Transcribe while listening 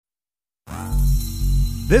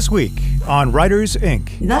This week on Writers,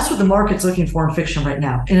 Inc. That's what the market's looking for in fiction right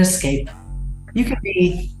now, an escape. You can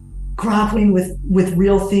be grappling with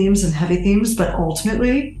real themes and heavy themes, but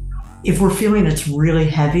ultimately, if we're feeling it's really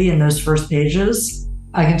heavy in those first pages,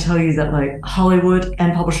 I can tell you that like Hollywood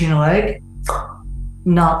and publishing alike,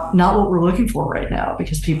 not what we're looking for right now,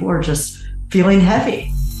 because people are just feeling heavy.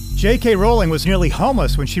 J.K. Rowling was nearly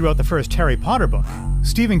homeless when she wrote the first Harry Potter book.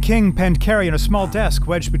 Stephen King penned Carrie in a small desk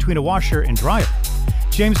wedged between a washer and dryer.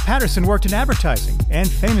 James Patterson worked in advertising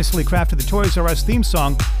and famously crafted the Toys R Us theme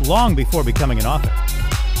song long before becoming an author.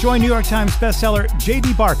 Join New York Times bestseller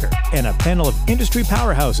J.D. Barker and a panel of industry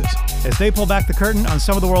powerhouses as they pull back the curtain on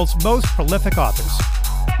some of the world's most prolific authors.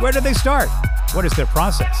 Where did they start? What is their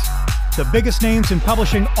process? The biggest names in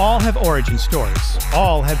publishing all have origin stories.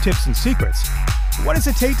 All have tips and secrets. What does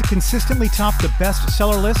it take to consistently top the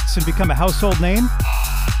bestseller lists and become a household name?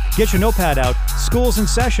 Get your notepad out. School's in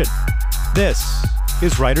session. This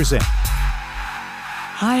is Writers, Inc.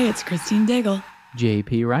 Hi, it's Christine Daigle.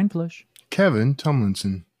 JP Reinflush. Kevin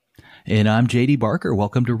Tomlinson. And I'm JD Barker.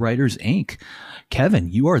 Welcome to Writers, Inc. Kevin,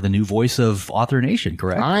 you are the new voice of Author Nation,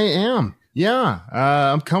 correct? I am. Yeah.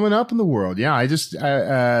 I'm coming up in the world. Yeah.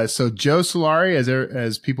 So Joe Solari,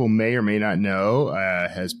 as people may or may not know,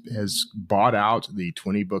 has bought out the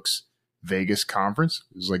 20 Books Vegas conference.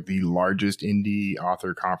 It was like the largest indie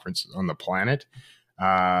author conference on the planet,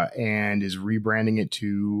 and is rebranding it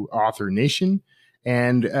to Author Nation.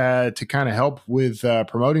 And to kind of help with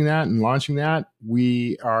promoting that and launching that,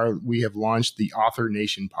 we have launched the Author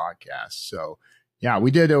Nation podcast. So yeah,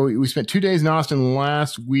 we did. We spent 2 days in Austin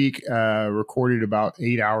last week, recorded about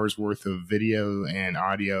 8 hours worth of video and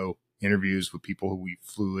audio interviews with people who we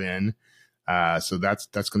flew in. So that's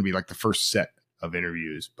going to be like the first set of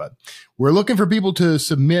interviews. But we're looking for people to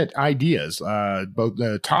submit ideas,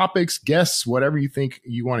 both topics, guests, whatever you think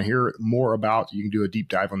you want to hear more about. You can do a deep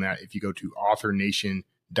dive on that if you go to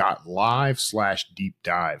authornation.live/deep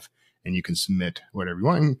dive, and you can submit whatever you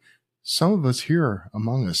want. And some of us here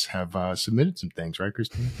among us have submitted some things, right,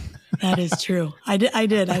 Christine? That is true. I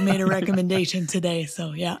did. I made a recommendation today.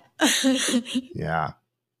 So yeah. Yeah.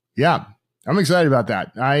 I'm excited about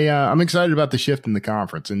that. I'm excited about the shift in the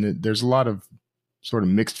conference, and there's a lot of sort of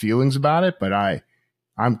mixed feelings about it, but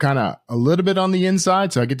I'm kind of a little bit on the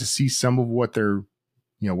inside, so I get to see some of what their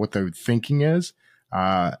thinking is.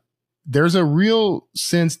 There's a real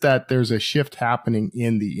sense that there's a shift happening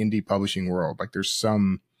in the indie publishing world. Like there's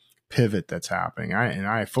some pivot that's happening.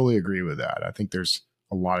 I fully agree with that. I think there's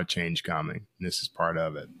a lot of change coming, and this is part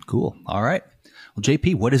of it. Cool. All right. Well,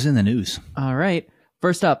 JP, what is in the news? All right.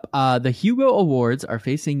 First up, the Hugo Awards are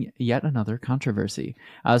facing yet another controversy.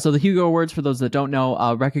 So the Hugo Awards, for those that don't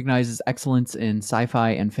know, recognizes excellence in sci-fi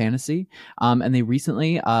and fantasy. And they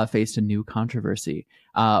recently faced a new controversy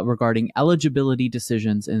regarding eligibility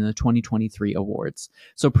decisions in the 2023 awards.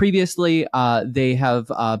 So previously, they have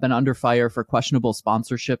been under fire for questionable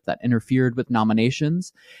sponsorship that interfered with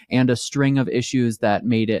nominations and a string of issues that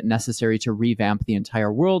made it necessary to revamp the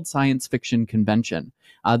entire World Science Fiction Convention.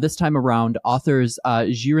 This time around, authors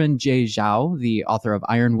Jiren J. Zhao, the author of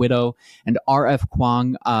Iron Widow, and R.F.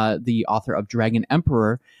 Kuang, the author of Dragon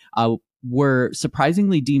Emperor, were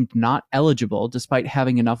surprisingly deemed not eligible despite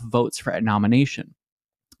having enough votes for a nomination.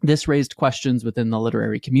 This raised questions within the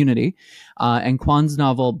literary community, and Kwan's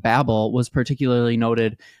novel Babel was particularly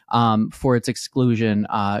noted for its exclusion,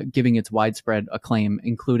 giving its widespread acclaim,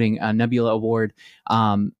 including a Nebula Award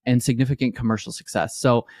and significant commercial success.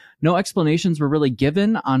 So no explanations were really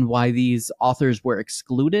given on why these authors were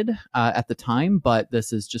excluded at the time, but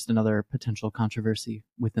this is just another potential controversy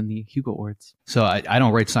within the Hugo Awards. So I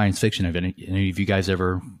don't write science fiction. Have any of you guys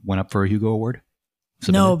ever went up for a Hugo Award?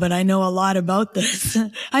 No, but I know a lot about this.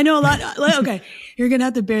 I know a lot. Okay, you're going to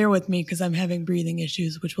have to bear with me because I'm having breathing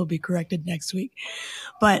issues, which will be corrected next week.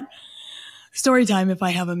 But story time, if I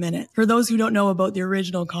have a minute. For those who don't know about the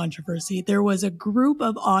original controversy, there was a group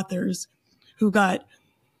of authors who got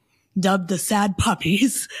dubbed the Sad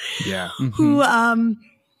Puppies, who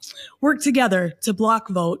worked together to block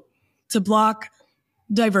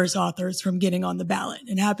diverse authors from getting on the ballot.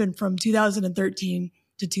 It happened from 2013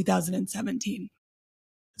 to 2017.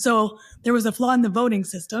 So there was a flaw in the voting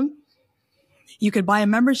system. You could buy a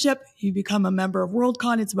membership. You become a member of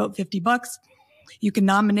WorldCon. It's about $50. You can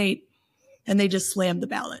nominate, and they just slammed the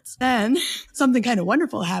ballots. Then something kind of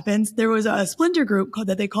wonderful happens. There was a splinter group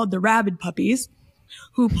that they called the Rabid Puppies,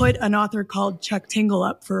 who put an author called Chuck Tingle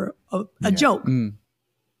up for a joke.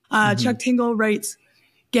 Chuck Tingle writes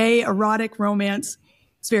gay, erotic romance.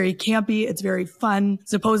 It's very campy. It's very fun.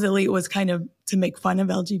 Supposedly it was kind of to make fun of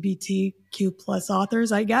LGBTQ plus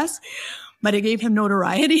authors, I guess, but it gave him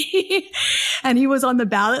notoriety. And he was on the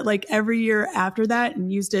ballot like every year after that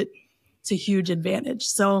and used it to huge advantage.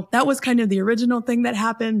 So that was kind of the original thing that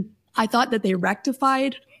happened. I thought that they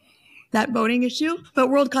rectified that voting issue, but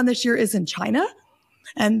Worldcon this year is in China.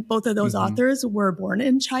 And both of those authors were born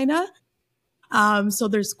in China. So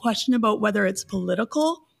there's question about whether it's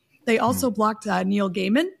political. They also blocked Neil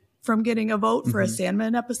Gaiman from getting a vote for a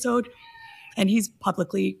Sandman episode. And he's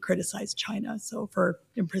publicly criticized China for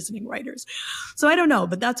imprisoning writers. So I don't know,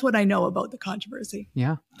 but that's what I know about the controversy.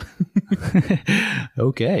 Yeah.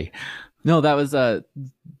 Okay. No, that was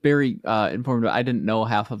very informative. I didn't know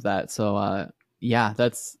half of that. So yeah,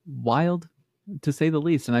 that's wild to say the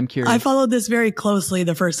least. And I'm curious. I followed this very closely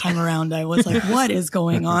the first time around. I was like, what is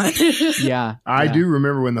going on? Yeah. I do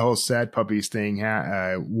remember when the whole Sad Puppies thing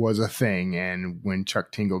was a thing. And when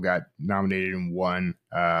Chuck Tingle got nominated and won,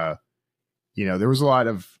 there was a lot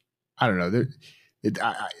of, I don't know.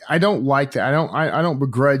 I don't like that. I don't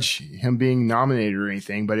begrudge him being nominated or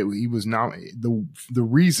anything, but he was not the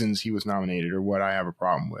reasons he was nominated are what I have a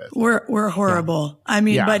problem with. Were horrible. Yeah. I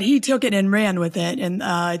mean, but he took it and ran with it. And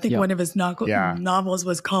I think one of his novels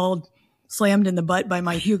was called Slammed in the Butt by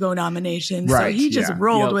My Hugo Nomination. Right. So he just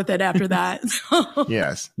rolled with it after that.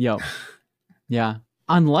 Yes. Yep. Yeah.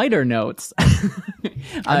 On lighter notes, how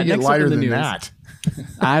do you get lighter than that?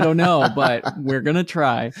 I don't know, but we're going to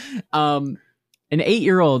try. An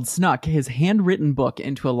 8-year-old snuck his handwritten book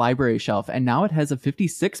into a library shelf, and now it has a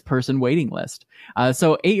 56-person waiting list.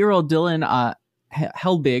 So 8-year-old Dylan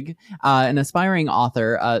Helbig, an aspiring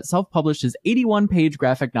author, self-published his 81-page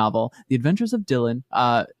graphic novel, The Adventures of Dylan,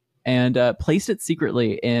 and placed it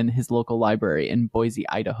secretly in his local library in Boise,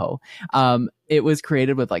 Idaho. It was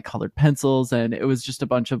created with like colored pencils, and it was just a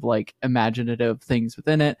bunch of like imaginative things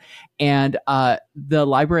within it. And the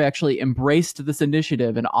library actually embraced this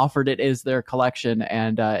initiative and offered it as their collection.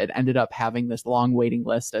 And it ended up having this long waiting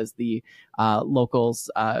list as the locals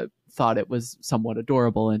thought it was somewhat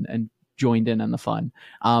adorable and joined in on the fun.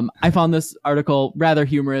 I found this article rather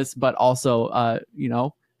humorous, but also,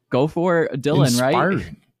 go for Dylan, inspiring.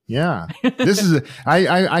 Right? Yeah, this is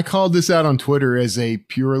I called this out on Twitter as a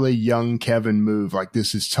purely young Kevin move. Like,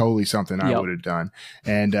 this is totally something I would have done.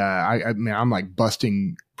 And I'm like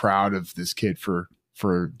busting proud of this kid for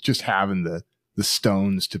just having the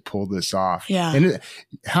stones to pull this off. Yeah. And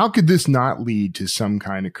how could this not lead to some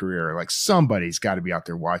kind of career? Like, somebody's got to be out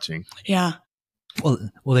there watching. Yeah. Well,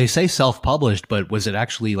 they say self-published, but was it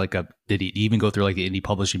actually did he even go through like the indie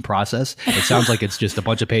publishing process? It sounds like it's just a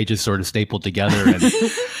bunch of pages sort of stapled together, and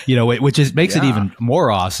which makes it even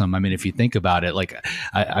more awesome. I mean, if you think about it, like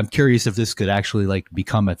I'm curious if this could actually like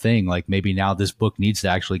become a thing. Like, maybe now this book needs to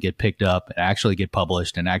actually get picked up and actually get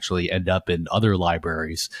published and actually end up in other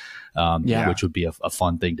libraries, which would be a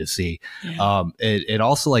fun thing to see. Yeah. It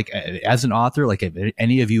also, like, as an author, like, have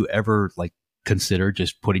any of you ever like consider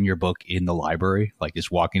just putting your book in the library, like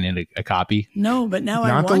just walking in a copy? No, but now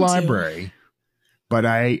I want to. Not the library, but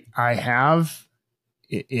I have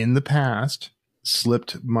in the past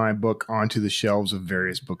slipped my book onto the shelves of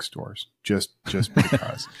various bookstores just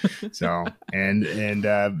because. So and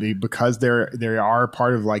because they are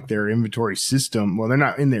part of like their inventory system. Well, they're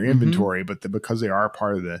not in their inventory, but because they are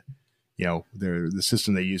part of the the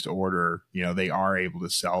system they use to order, they are able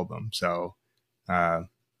to sell them. So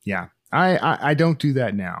I don't do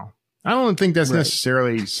that now. I don't think that's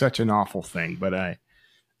necessarily such an awful thing, but I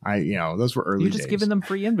those were early days. You're just giving them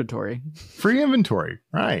free inventory. Free inventory,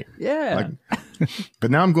 right? Yeah.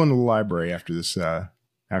 But now I'm going to the library after this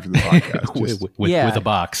podcast. With a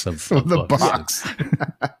box of the books. box.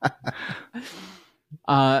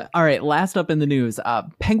 All right, last up in the news,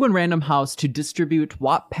 Penguin Random House to distribute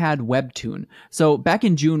Wattpad Webtoon. So back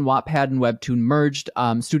in June, Wattpad and Webtoon merged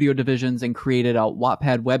studio divisions and created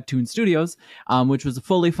Wattpad Webtoon Studios, which was a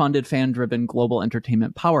fully funded, fan-driven global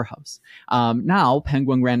entertainment powerhouse. Now,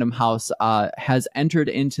 Penguin Random House has entered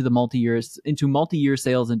into multi-year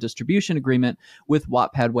sales and distribution agreement with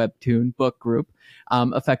Wattpad Webtoon Book Group,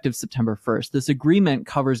 effective September 1st. This agreement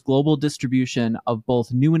covers global distribution of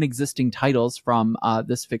both new and existing titles from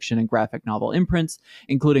this fiction and graphic novel imprints,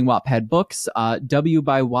 including Wattpad Books, W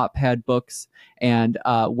by Wattpad Books, and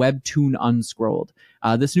Webtoon Unscrolled.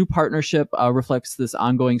 This new partnership reflects this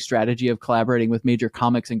ongoing strategy of collaborating with major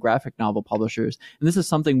comics and graphic novel publishers. And this is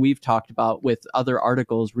something we've talked about with other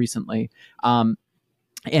articles recently.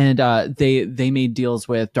 And they made deals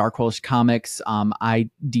with Dark Horse Comics,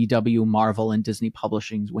 IDW, Marvel, and Disney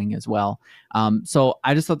Publishing's wing as well. So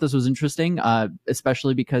I just thought this was interesting,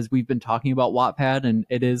 especially because we've been talking about Wattpad, and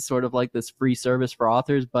it is sort of like this free service for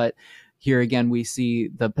authors. But here again, we see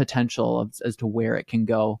the potential as to where it can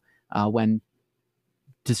go when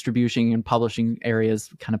distribution and publishing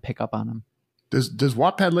areas kind of pick up on them. Does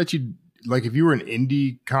Wattpad let you, like, if you were an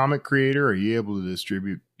indie comic creator, are you able to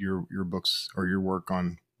distribute your books or your work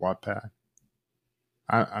on Wattpad?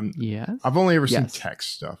 Yes. I've only ever seen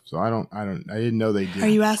text stuff, so I didn't know they did. Are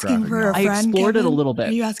you asking for a friend? I explored it a little bit.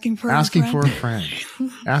 Are you asking for asking a friend? for a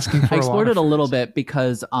friend? Asking for I explored it a little friends. bit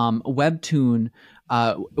because Webtoon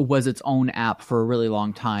was its own app for a really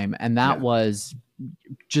long time, and that was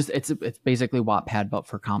just it's basically Wattpad but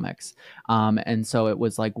for comics, and so it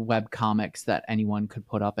was like web comics that anyone could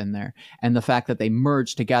put up in there. And the fact that they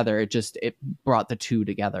merged together, it brought the two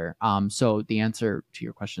together. So the answer to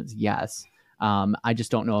your question is yes. I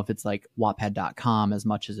just don't know if it's like Wattpad.com as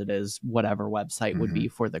much as it is whatever website would be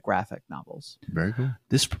for the graphic novels. Very cool.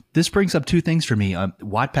 This brings up two things for me.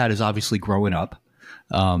 Wattpad is obviously growing up.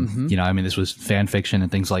 You know, I mean, this was fan fiction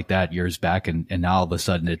and things like that years back, and now all of a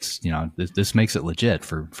sudden it's, you know, this makes it legit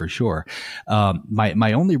for sure.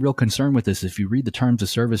 My only real concern with this, if you read the terms of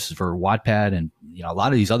service for Wattpad and, you know, a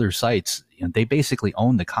lot of these other sites, you know, they basically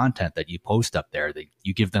own the content that you post up there.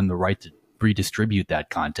 You give them the right to redistribute that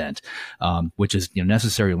content, which is, you know,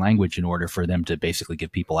 necessary language in order for them to basically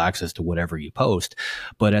give people access to whatever you post.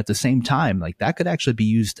 But at the same time, like, that could actually be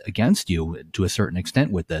used against you to a certain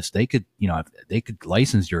extent with this. They could, you know, they could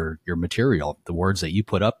license your material, the words that you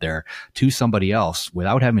put up there, to somebody else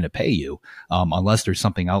without having to pay you, unless there's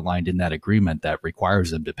something outlined in that agreement that requires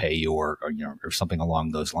them to pay you or you know, or something along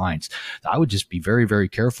those lines. I would just be very, very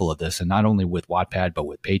careful of this, and not only with Wattpad, but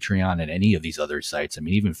with Patreon and any of these other sites. I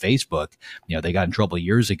mean, even Facebook, you know, they got in trouble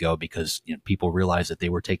years ago because, you know, people realized that they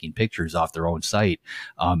were taking pictures off their own site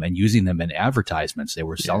and using them in advertisements. They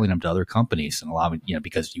were selling them to other companies and allowing, you know,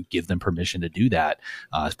 because you give them permission to do that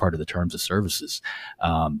as part of the terms of services.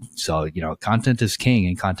 So, you know, content is king,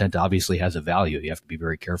 and content obviously has a value. You have to be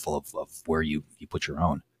very careful of where you put your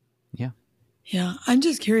own. Yeah. Yeah. I'm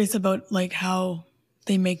just curious about like how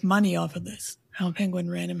they make money off of this, how Penguin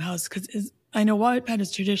Random House, because I know Wattpad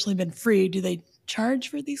has traditionally been free. Do they charge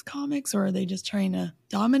for these comics, or are they just trying to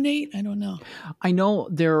dominate? I don't know. I know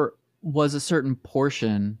there was a certain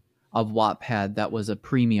portion of Wattpad that was a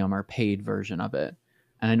premium or paid version of it.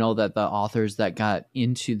 And I know that the authors that got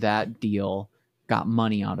into that deal got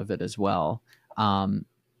money out of it as well.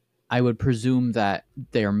 I would presume that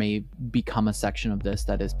there may become a section of this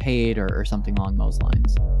that is paid or something along those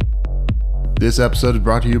lines. This episode is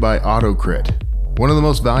brought to you by AutoCrit. One of the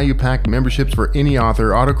most value-packed memberships for any author,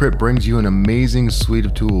 AutoCrit brings you an amazing suite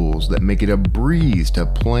of tools that make it a breeze to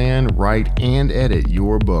plan, write, and edit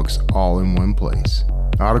your books all in one place.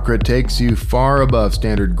 AutoCrit takes you far above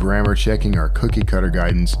standard grammar checking or cookie cutter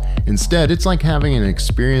guidance. Instead, it's like having an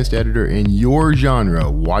experienced editor in your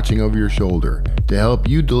genre watching over your shoulder to help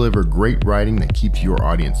you deliver great writing that keeps your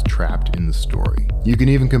audience trapped in the story. You can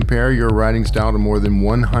even compare your writing style to more than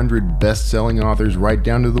 100 best-selling authors right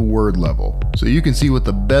down to the word level, so you can see what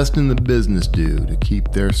the best in the business do to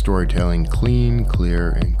keep their storytelling clean,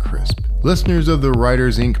 clear, and crisp. Listeners of the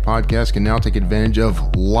Writers Inc. podcast can now take advantage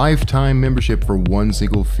of lifetime membership for one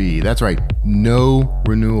single fee. That's right, no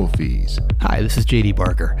renewal fees. Hi, this is JD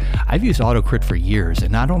Barker. I've used AutoCrit for years,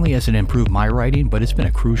 and not only has it improved my writing, but it's been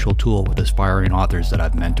a crucial tool with aspiring authors that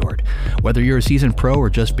I've mentored. Whether you're a seasoned pro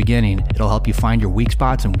or just beginning, it'll help you find your weak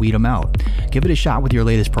spots and weed them out. Give it a shot with your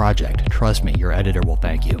latest project. Trust me, your editor will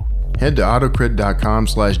thank you. Head to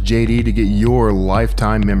autocrit.com/JD to get your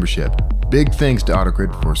lifetime membership. Big thanks to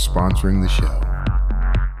AutoCrit for sponsoring the show.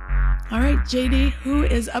 All right, JD, who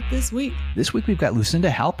is up this week? This week we've got Lucinda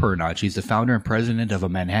Halpern on. She's the founder and president of a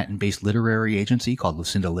Manhattan-based literary agency called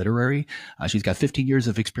Lucinda Literary. She's got 15 years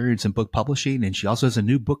of experience in book publishing, and she also has a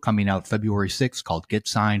new book coming out February 6th called Get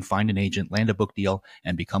Signed, Find an Agent, Land a Book Deal,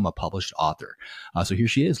 and Become a Published Author. So here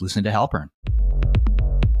she is, Lucinda Halpern.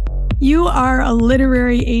 You are a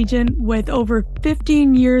literary agent with over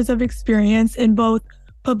 15 years of experience in both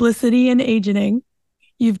publicity and agenting.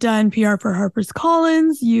 You've done PR for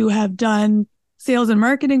HarperCollins. You have done sales and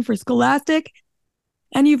marketing for Scholastic.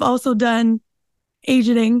 And you've also done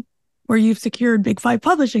agenting where you've secured Big Five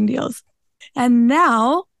publishing deals. And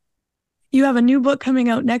now you have a new book coming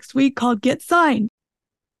out next week called Get Signed.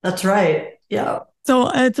 That's right. Yeah.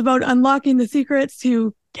 So it's about unlocking the secrets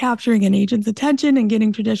to capturing an agent's attention and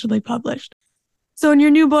getting traditionally published. So in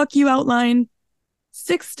your new book, you outline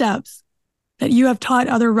 6 steps that you have taught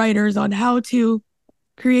other writers on how to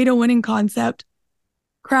create a winning concept,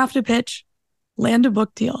 craft a pitch, land a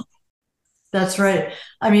book deal. That's right.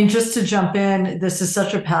 I mean, just to jump in, this is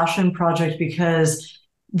such a passion project because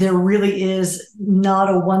there really is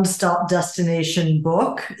not a one-stop destination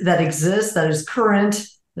book that exists, that is current,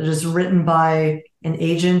 that is written by an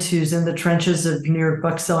agent who's in the trenches of New York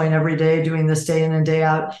bookselling every day, doing this day in and day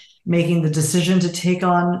out, making the decision to take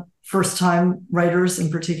on first-time writers in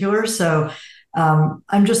particular. So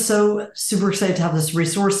I'm just so super excited to have this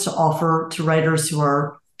resource to offer to writers who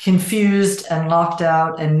are confused and locked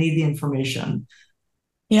out and need the information.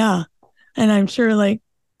 Yeah. And I'm sure like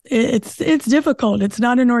it's difficult. It's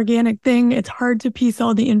not an organic thing. It's hard to piece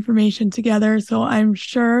all the information together. So I'm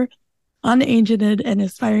sure unagented and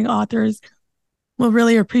aspiring authors will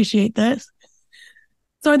really appreciate this.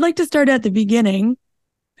 So I'd like to start at the beginning.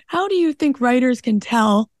 How do you think writers can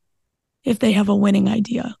tell if they have a winning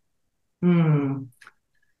idea?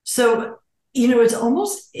 So,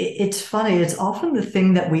 it's funny. It's often the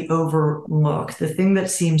thing that we overlook, the thing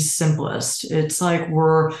that seems simplest. It's like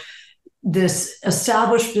we're this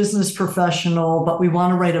established business professional, but we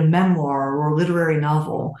want to write a memoir or a literary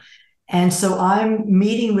novel. And so I'm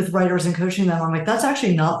meeting with writers and coaching them. I'm like, that's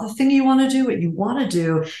actually not the thing you want to do. What you want to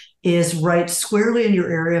do is write squarely in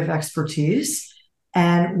your area of expertise.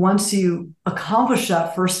 And once you accomplish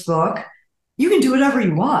that first book, you can do whatever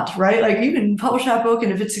you want, right? Like you can publish that book,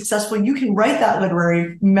 and if it's successful, you can write that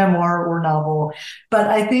literary memoir or novel. But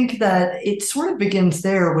I think that it sort of begins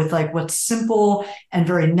there with like what's simple and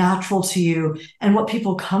very natural to you and what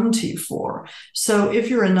people come to you for. So if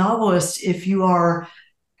you're a novelist, if you are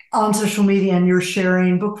on social media and you're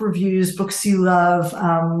sharing book reviews, books you love,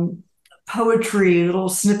 poetry, little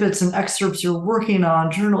snippets and excerpts you're working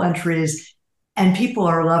on, journal entries, and people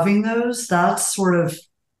are loving those, that's sort of,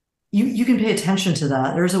 you can pay attention to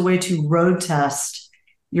that. There's a way to road test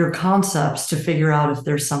your concepts to figure out if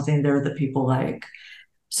there's something there that people like.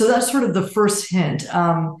 So that's sort of the first hint.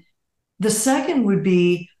 The second would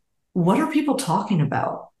be, what are people talking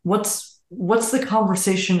about? What's the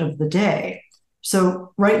conversation of the day?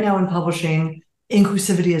 So right now in publishing,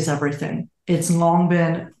 inclusivity is everything. It's long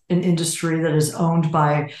been an industry that is owned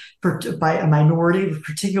by a minority, a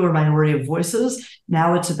particular minority of voices.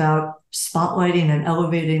 Now it's about spotlighting and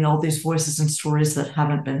elevating all these voices and stories that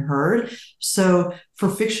haven't been heard. So for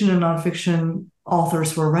fiction and nonfiction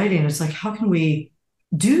authors who are writing, it's like, how can we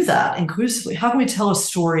do that inclusively? How can we tell a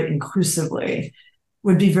story inclusively?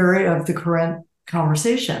 Would be very of the current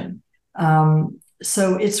conversation.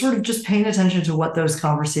 So it's sort of just paying attention to what those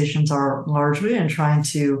conversations are largely and trying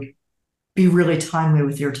to be really timely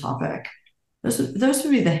with your topic. Those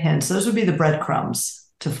would be the hints. Those would be the breadcrumbs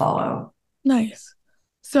to follow. Nice.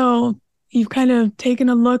 So you've kind of taken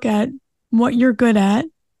a look at what you're good at,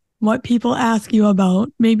 what people ask you about,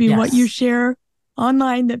 maybe what you share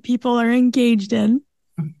online that people are engaged in.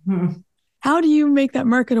 Mm-hmm. How do you make that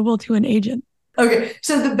marketable to an agent? Okay.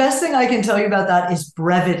 So the best thing I can tell you about that is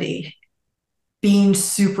brevity, being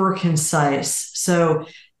super concise. So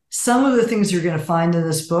some of the things you're going to find in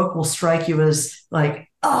this book will strike you as like,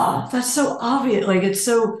 oh, that's so obvious. Like it's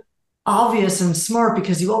so obvious and smart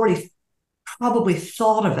because you already probably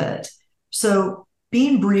thought of it. So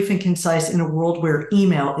being brief and concise in a world where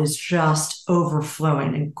email is just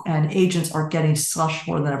overflowing and agents are getting slush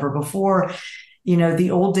more than ever before.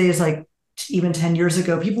 The old days, like even 10 years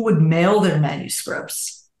ago, people would mail their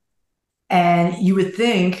manuscripts. And you would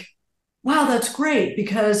think, wow, that's great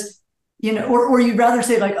because or you'd rather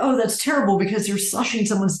say like, oh, that's terrible because you're slushing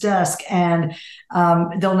someone's desk and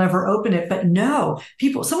they'll never open it. But no,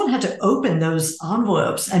 someone had to open those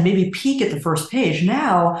envelopes and maybe peek at the first page.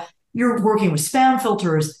 Now you're working with spam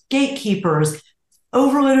filters, gatekeepers,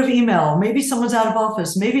 overload of email. Maybe someone's out of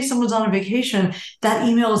office. Maybe someone's on a vacation. That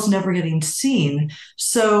email is never getting seen.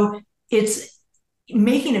 So it's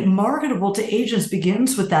making it marketable to agents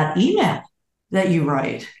begins with that email that you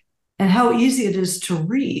write and how easy it is to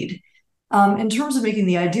read. In terms of making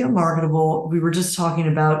the idea marketable, we were just talking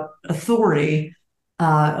about authority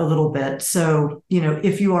a little bit. So,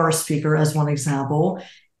 if you are a speaker, as one example,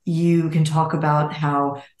 you can talk about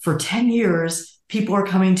how for 10 years, people are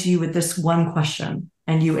coming to you with this one question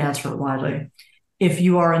and you answer it widely. If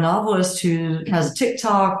you are a novelist who has a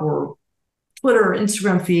TikTok or Twitter or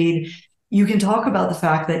Instagram feed, you can talk about the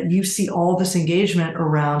fact that you see all this engagement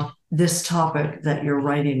around this topic that you're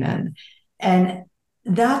writing in. And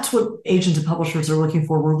that's what agents and publishers are looking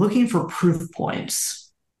for. We're looking for proof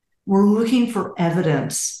points. We're looking for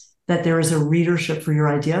evidence that there is a readership for your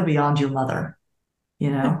idea beyond your mother,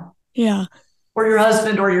 Yeah. Or your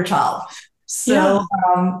husband or your child. So,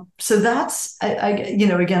 so that's,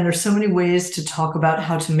 again, there's so many ways to talk about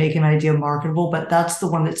how to make an idea marketable, but that's the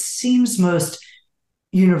one that seems most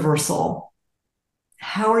universal.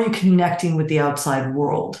 How are you connecting with the outside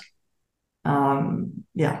world?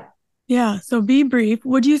 Yeah. So be brief.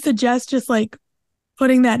 Would you suggest just like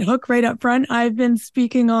putting that hook right up front? I've been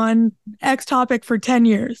speaking on X topic for 10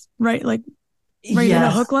 years, right? Like right in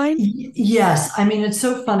a hook line? Yes. I mean, it's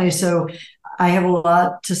so funny. So I have a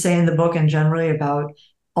lot to say in the book and generally about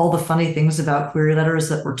all the funny things about query letters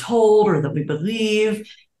that we're told or that we believe.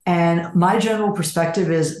 And my general perspective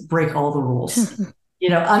is break all the rules.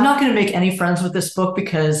 I'm not going to make any friends with this book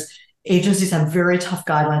because agencies have very tough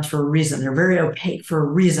guidelines for a reason. They're very opaque for a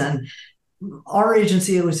reason. Our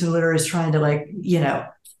agency at Lucinda Literary is trying to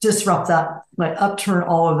disrupt that, upturn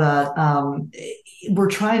all of that. We're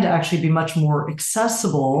trying to actually be much more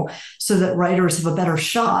accessible so that writers have a better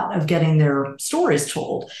shot of getting their stories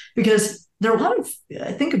told. Because there are a lot of,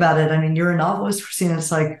 think about it. I mean, you're a novelist, Christina.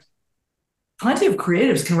 It's like plenty of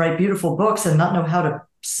creatives can write beautiful books and not know how to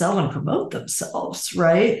sell and promote themselves,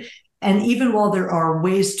 right? And even while there are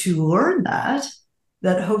ways to learn that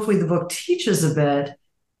hopefully the book teaches a bit,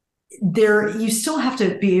 you still have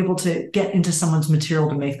to be able to get into someone's material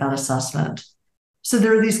to make that assessment. So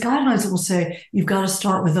there are these guidelines that will say, you've got to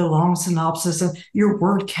start with a long synopsis and your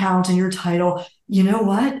word count and your title. You know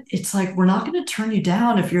what? It's like, we're not going to turn you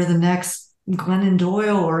down if you're the next Glennon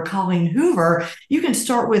Doyle or Colleen Hoover. You can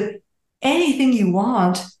start with anything you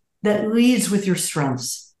want that leads with your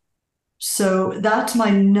strengths. So that's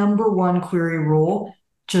my number one query rule.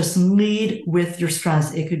 Just lead with your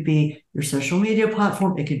strengths. It could be your social media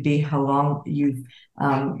platform. It could be how long you've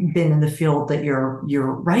been in the field that you're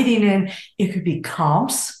writing in. It could be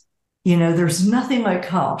comps. There's nothing like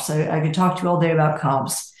comps. I could talk to you all day about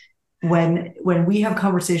comps. When we have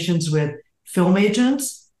conversations with film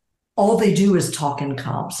agents, all they do is talk in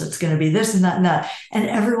comps. It's going to be this and that and that. And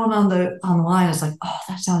everyone on the line is like, oh,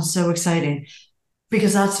 that sounds so exciting.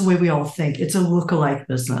 Because that's the way we all think. It's a lookalike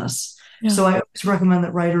business. Yeah. So I always recommend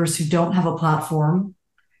that writers who don't have a platform,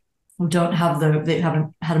 they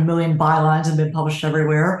haven't had a million bylines and been published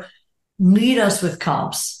everywhere, lead us with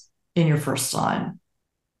comps in your first line.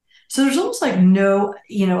 So there's almost like no,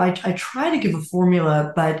 I try to give a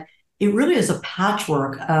formula, but it really is a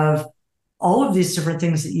patchwork of all of these different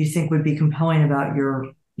things that you think would be compelling about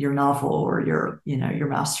your novel or your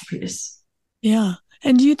masterpiece. Yeah.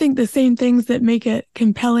 And do you think the same things that make it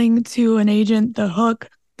compelling to an agent, the hook,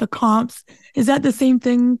 the comps, is that the same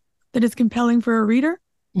thing that is compelling for a reader?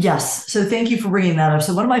 Yes. So thank you for bringing that up.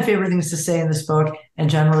 So one of my favorite things to say in this book and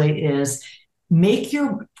generally is make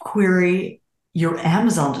your query your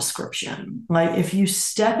Amazon description. Like if you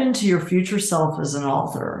step into your future self as an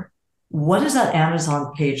author, what is that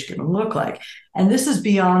Amazon page going to look like? And this is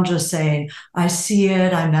beyond just saying, I see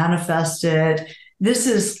it, I manifest it. This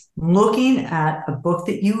is looking at a book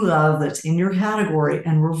that you love that's in your category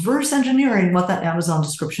and reverse engineering what that Amazon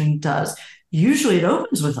description does. Usually it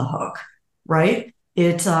opens with a hook, right?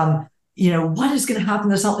 It's, what is going to happen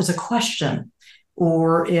this is a question,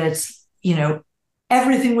 or it's,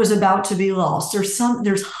 everything was about to be lost.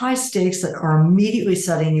 There's high stakes that are immediately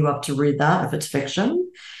setting you up to read that if it's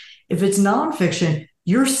fiction. If it's nonfiction,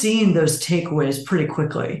 you're seeing those takeaways pretty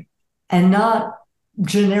quickly, and not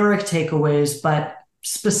generic takeaways, but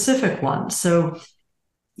specific ones. So,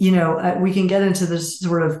 we can get into this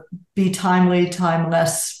sort of be timely,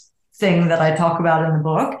 timeless thing that I talk about in the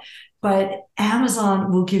book, but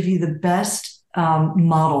Amazon will give you the best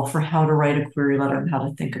model for how to write a query letter and how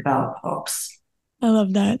to think about hooks. I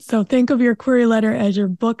love that. So think of your query letter as your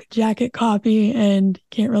book jacket copy and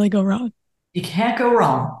can't really go wrong. You can't go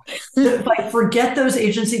wrong. Like, forget those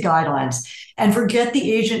agency guidelines and forget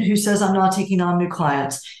the agent who says, I'm not taking on new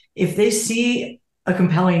clients. If they see a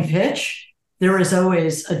compelling pitch, there is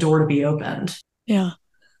always a door to be opened. Yeah.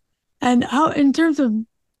 And how, in terms of,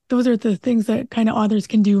 those are the things that kind of authors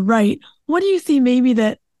can do right. What do you see maybe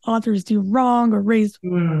that authors do wrong or raise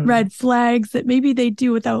red flags that maybe they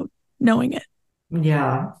do without knowing it?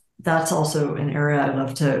 Yeah, that's also an area I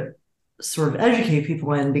love to sort of educate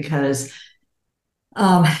people in, because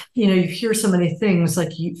you hear so many things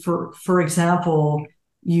like for example,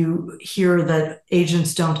 you hear that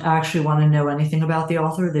agents don't actually want to know anything about the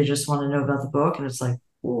author. They just want to know about the book. And it's like,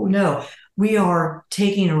 oh no, we are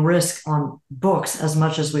taking a risk on books as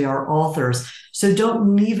much as we are authors. So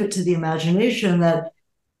don't leave it to the imagination that,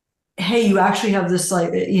 hey, you actually have this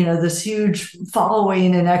this huge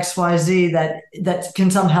following in XYZ that can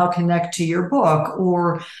somehow connect to your book,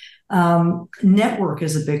 or network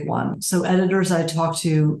is a big one. So editors I talk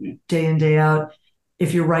to day in, day out,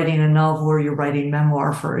 if you're writing a novel or you're writing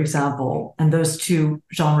memoir, for example, and those two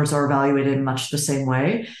genres are evaluated in much the same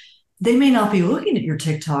way, they may not be looking at your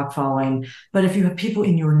TikTok following, but if you have people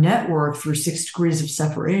in your network through 6 degrees of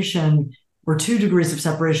separation or 2 degrees of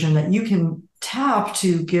separation that you can tap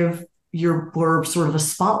to give your blurb sort of a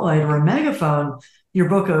spotlight or a megaphone, your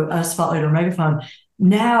book a spotlight or megaphone,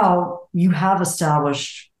 now you have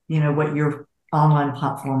established what your online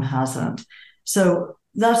platform hasn't. So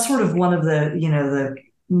that's sort of one of the, the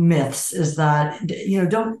myths is that,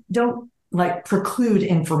 don't like preclude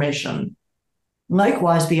information.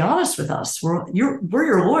 Likewise, be honest with us. We're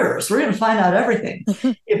your lawyers. We're going to find out everything.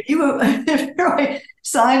 If you're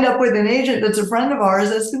signed up with an agent that's a friend of ours,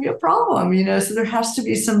 that's going to be a problem, So there has to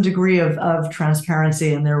be some degree of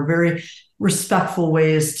transparency, and there are very respectful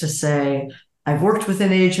ways to say, I've worked with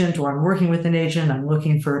an agent, or I'm working with an agent. I'm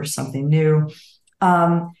looking for something new.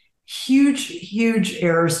 Huge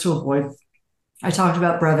errors to avoid. I talked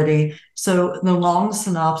about brevity. So the long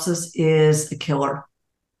synopsis is a killer.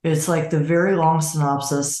 It's like the very long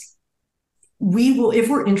synopsis. We will, if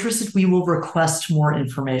we're interested, we will request more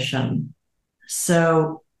information.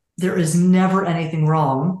 So there is never anything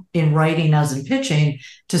wrong in writing, as in pitching,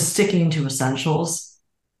 to sticking to essentials,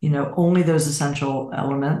 only those essential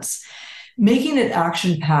elements, making it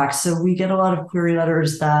action-packed. So we get a lot of query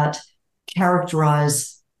letters that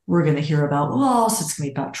characterize, we're going to hear about loss, it's going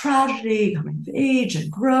to be about tragedy, coming of age,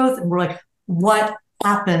 and growth. And we're like, what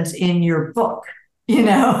happens in your book?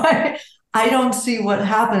 I don't see what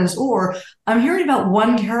happens, or I'm hearing about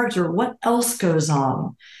one character. What else goes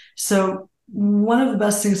on? So one of the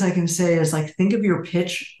best things I can say is, like, think of your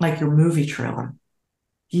pitch like your movie trailer.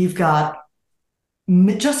 You've got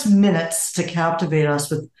just minutes to captivate us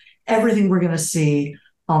with everything we're going to see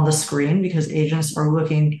on the screen, because agents are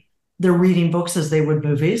they're reading books as they would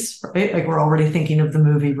movies, right? Like, we're already thinking of the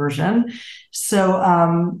movie version.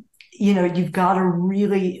 So, you've got to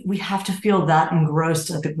we have to feel that engrossed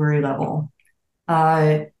at the query level.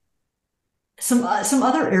 Some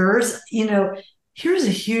other errors, here's a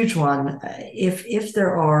huge one. If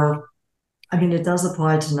there are, it does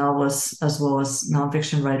apply to novelists as well as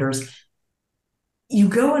nonfiction writers. You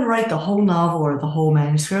go and write the whole novel or the whole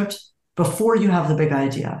manuscript before you have the big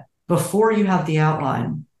idea, before you have the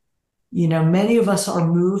outline. Many of us are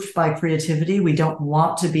moved by creativity. We don't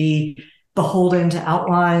want to be beholden to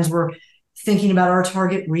outlines. We're thinking about our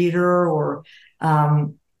target reader, or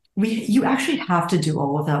you actually have to do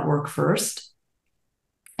all of that work first.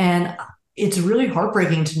 And it's really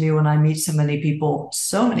heartbreaking to me when I meet so many people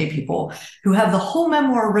who have the whole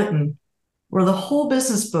memoir written, or the whole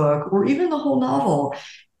business book, or even the whole novel,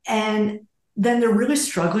 and then they're really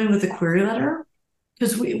struggling with the query letter.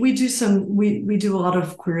 Because we do a lot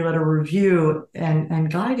of query letter review and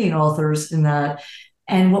guiding authors in that.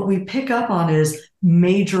 And what we pick up on is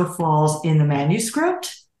major flaws in the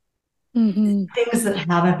manuscript, things that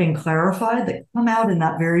haven't been clarified that come out in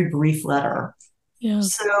that very brief letter. Yeah.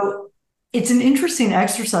 So it's an interesting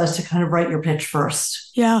exercise to kind of write your pitch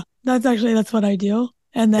first. Yeah, that's what I do.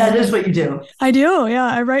 And then that is what you do. I do. Yeah.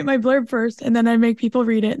 I write my blurb first, and then I make people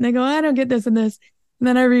read it, and they go, I don't get this and this. And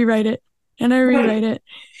then I rewrite it, and I rewrite it.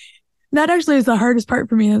 That actually is the hardest part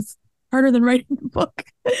for me. It's harder than writing the book,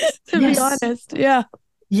 to be honest. Yeah.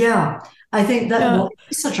 Yeah. I think that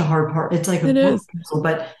is such a hard part. It's like a book puzzle,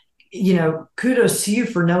 but kudos to you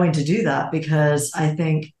for knowing to do that, because I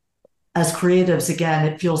think as creatives, again,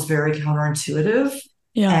 it feels very counterintuitive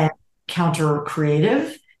and counter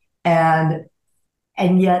creative. And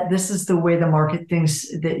yet this is the way the market thinks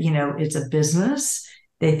that, it's a business.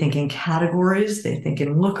 They think in categories, they think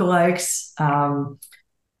in lookalikes.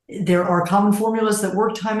 There are common formulas that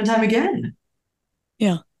work time and time again.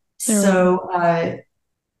 Yeah. So I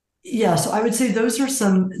would say those are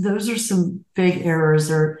some big errors.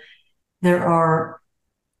 There are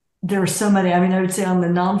so many. I would say on the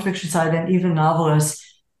nonfiction side, and even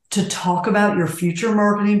novelists, to talk about your future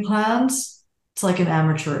marketing plans, it's like an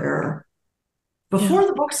amateur error. Before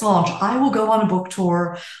the book's launch, I will go on a book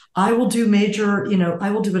tour. I will do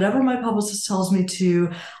I will do whatever my publicist tells me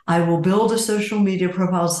to. I will build a social media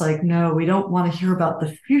profile. It's like, no, we don't want to hear about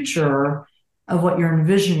the future of what you're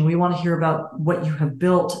envisioning. We want to hear about what you have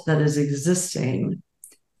built that is existing.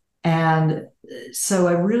 And so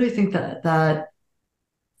I really think that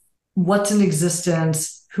what's in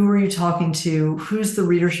existence, who are you talking to, who's the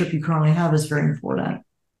readership you currently have, is very important.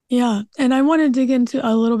 Yeah. And I want to dig into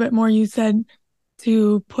a little bit more. You said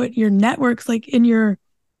to put your networks like in your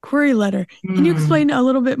query letter. Can you explain a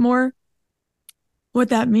little bit more what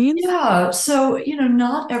that means? Yeah. So,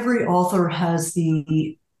 not every author has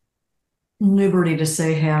the liberty to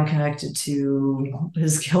say, hey, I'm connected to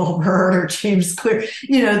Liz Gilbert or James Clear.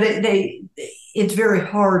 It's very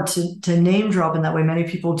hard to name drop in that way. Many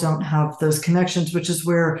people don't have those connections, which is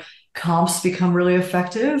where comps become really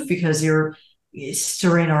effective, because you're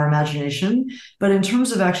stirring our imagination. But in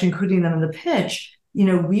terms of actually including them in the pitch,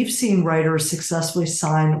 we've seen writers successfully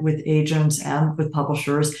sign with agents and with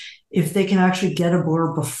publishers if they can actually get a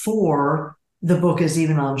blurb before the book is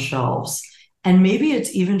even on shelves. And maybe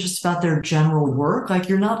it's even just about their general work. Like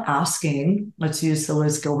you're not asking, let's use the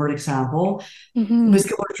Liz Gilbert example, Liz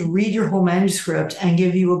Gilbert to read your whole manuscript and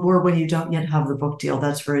give you a blurb when you don't yet have the book deal.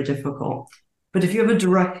 That's very difficult. But if you have a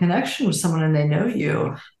direct connection with someone and they know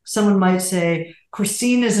you, someone might say,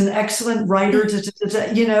 Christine is an excellent writer,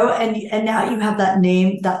 and now you have that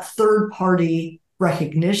name, that third party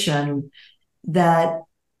recognition that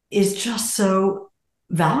is just so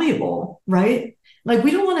valuable, right? Like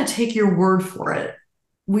we don't want to take your word for it.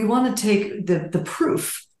 We want to take the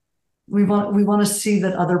proof. We want to see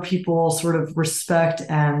that other people sort of respect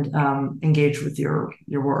and engage with your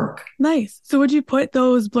work. Nice. So would you put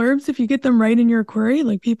those blurbs if you get them right in your query?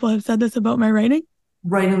 Like people have said this about my writing?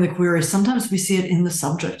 Right in the query. Sometimes we see it in the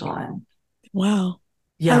subject line. Wow.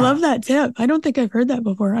 Yeah. I love that tip. I don't think I've heard that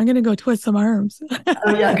before. I'm going to go twist some arms.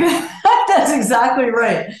 Oh, yeah. That's exactly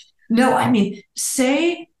right. No, I mean,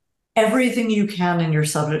 say everything you can in your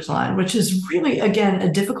subject line, which is really, again,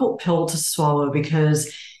 a difficult pill to swallow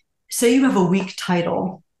because say you have a weak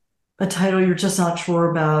title, a title you're just not sure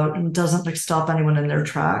about and doesn't like stop anyone in their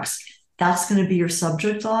tracks. That's going to be your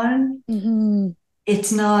subject line. Mm-hmm.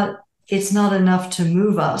 It's not enough to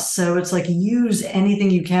move us. So it's like use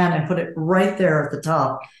anything you can and put it right there at the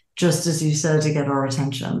top, just as you said, to get our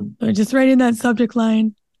attention. So just writing that subject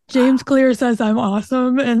line. James Clear says I'm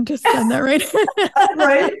awesome, and just send that right.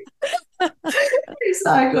 Right.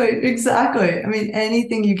 Exactly. I mean,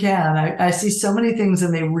 anything you can. I see so many things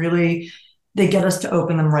and they get us to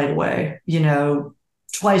open them right away.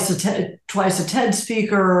 Twice a TED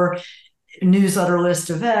speaker, newsletter list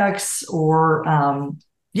of X, or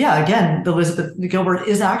again, the Elizabeth Gilbert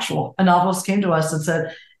is actual. A novelist came to us and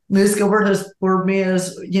said, Liz Gilbert has blurbed me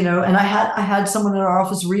as, and I had someone in our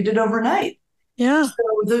office read it overnight. Yeah.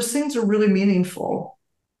 So those things are really meaningful.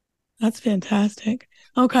 That's fantastic.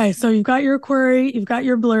 Okay, so you've got your query, you've got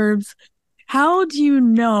your blurbs. How do you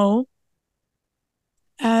know,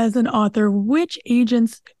 as an author, which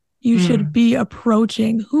agents you should be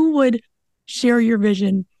approaching? Who would share your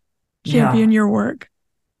vision, champion your work?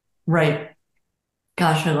 Right.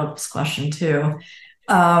 Gosh, I love this question too.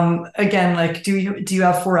 Again, like, do you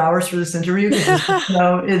have 4 hours for this interview?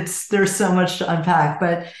 There's so much to unpack,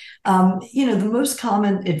 but the most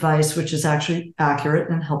common advice, which is actually accurate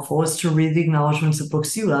and helpful, is to read the acknowledgments of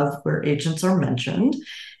books you love where agents are mentioned.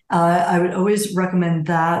 I would always recommend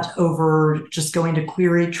that over just going to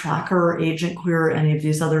Query Tracker, Agent Query, any of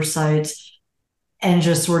these other sites, and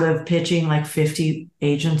just sort of pitching like 50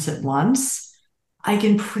 agents at once. I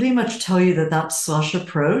can pretty much tell you that slush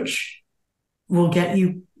approach will get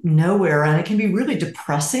you nowhere, and it can be really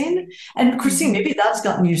depressing. And Christine, maybe that's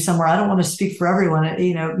gotten you somewhere. I don't want to speak for everyone.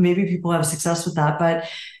 Maybe people have success with that, but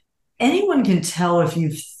anyone can tell if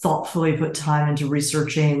you've thoughtfully put time into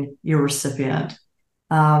researching your recipient.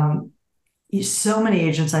 So many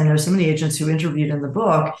agents I know, so many agents who interviewed in the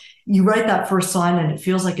book, you write that first line and it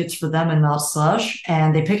feels like it's for them and not slush,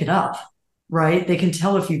 and they pick it up, right? They can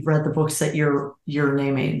tell if you've read the books that you're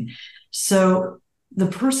naming. So the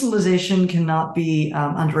personalization cannot be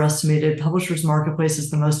underestimated. Publishers Marketplace is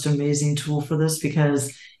the most amazing tool for this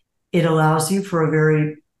because it allows you for a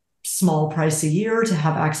very small price a year to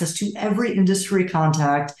have access to every industry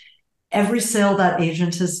contact, every sale that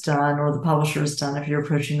agent has done or the publisher has done if you're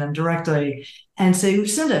approaching them directly, and say,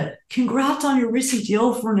 Lucinda, congrats on your recent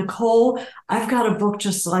deal for Nicole. I've got a book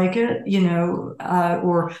just like it,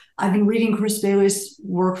 or I've been reading Chris Bailey's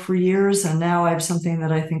work for years, and now I have something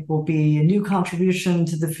that I think will be a new contribution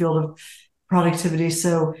to the field of productivity.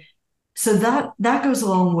 So that goes a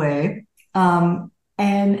long way.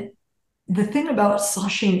 And the thing about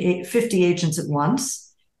slushing 50 agents at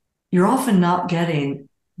once, you're often not getting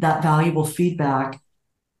that valuable feedback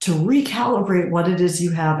to recalibrate what it is you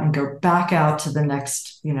have and go back out to the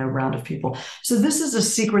next, round of people. So this is a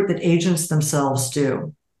secret that agents themselves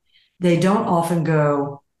do. They don't often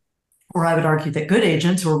go, or I would argue that good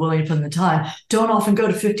agents who are willing to put in the time don't often go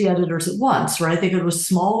to 50 editors at once, right? They go to a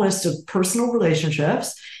small list of personal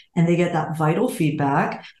relationships and they get that vital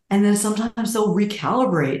feedback. And then sometimes they'll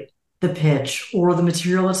recalibrate the pitch or the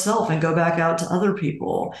material itself and go back out to other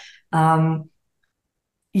people.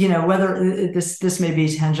 Whether this may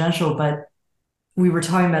be tangential, but we were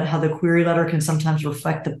talking about how the query letter can sometimes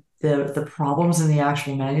reflect the problems in the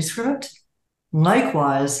actual manuscript.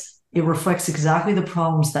 Likewise, it reflects exactly the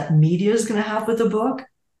problems that media is going to have with the book,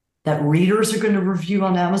 that readers are going to review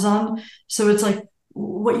on Amazon. So it's like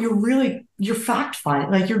what you're fact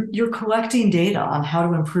finding, like you're collecting data on how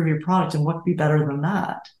to improve your product, and what could be better than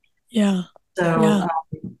that. Yeah. So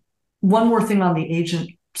one more thing on the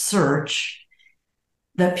agent search.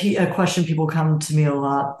 A question people come to me a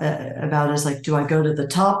lot about is like, do I go to the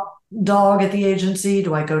top dog at the agency?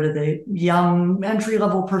 Do I go to the young entry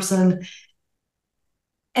level person?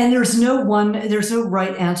 And there's no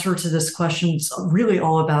right answer to this question. It's really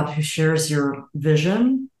all about who shares your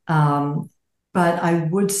vision. But I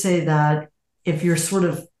would say that if you're sort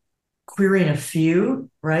of querying a few,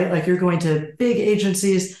 right? Like you're going to big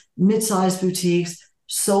agencies, mid-sized boutiques,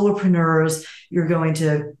 solopreneurs, you're going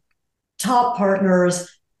to top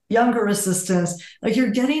partners, younger assistants, like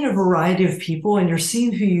you're getting a variety of people and you're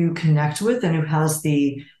seeing who you connect with and who has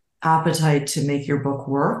the appetite to make your book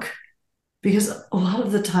work. Because a lot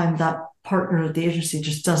of the time that partner at the agency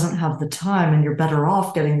just doesn't have the time, and you're better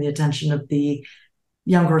off getting the attention of the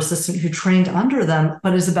younger assistant who trained under them,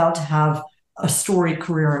 but is about to have a storied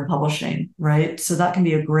career in publishing, right? So that can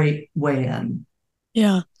be a great way in.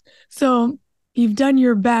 Yeah. So you've done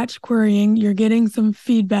your batch querying, you're getting some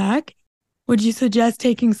feedback. Would you suggest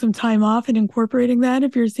taking some time off and incorporating that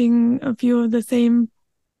if you're seeing a few of the same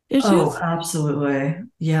issues? Oh, absolutely.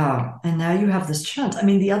 Yeah. And now you have this chance. I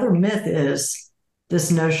mean, the other myth is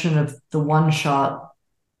this notion of the one shot,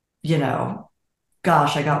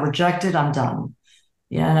 gosh, I got rejected, I'm done.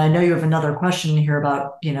 Yeah, and I know you have another question here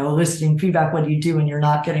about, eliciting feedback. What do you do when you're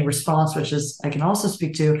not getting response, which is I can also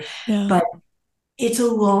speak to. Yeah. But it's a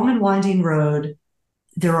long and winding road.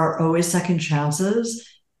 There are always second chances.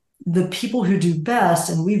 The people who do best,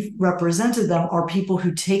 and we've represented them, are people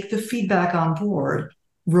who take the feedback on board,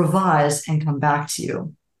 revise, and come back to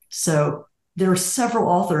you. So there are several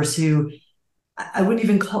authors who I wouldn't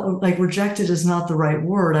even call, like, rejected is not the right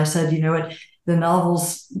word. I said, you know what, the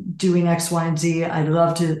novel's doing X, Y, and Z. I'd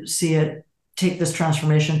love to see it take this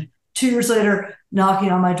transformation. 2 years later,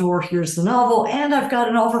 knocking on my door, here's the novel, and I've got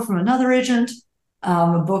an offer from another agent.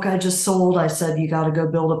 A book I just sold, I said, you got to go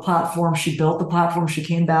build a platform. She built the platform. She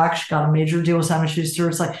came back. She got a major deal with Simon Schuster.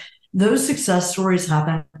 It's like those success stories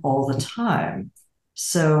happen all the time.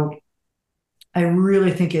 So I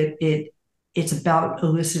really think it's about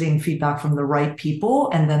eliciting feedback from the right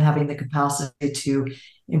people and then having the capacity to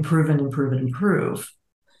improve and improve and improve.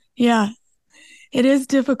 Yeah, it is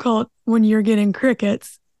difficult when you're getting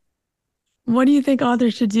crickets. What do you think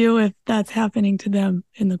authors should do if that's happening to them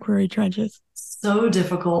in the query trenches? So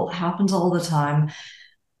difficult, happens all the time.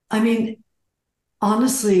 I mean,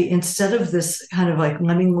 honestly, instead of this kind of like,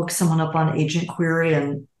 let me look someone up on Agent Query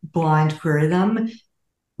and blind query them,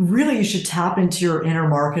 really you should tap into your inner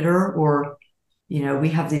marketer. Or we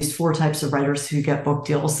have these 4 types of writers who get book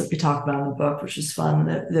deals that we talk about in the book, which is fun.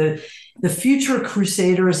 The future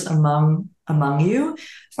crusaders among you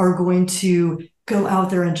are going to go out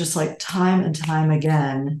there and just like time and time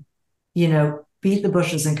again, beat the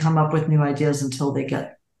bushes and come up with new ideas until they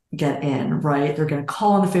get in, right? They're going to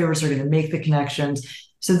call in the favors, they're going to make the connections.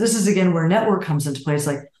 So this is again where network comes into play. It's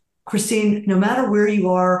like, Christine, no matter where you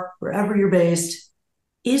are, wherever you're based,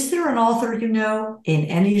 is there an author in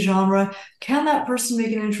any genre? Can that person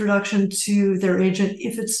make an introduction to their agent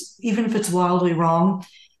even if it's wildly wrong?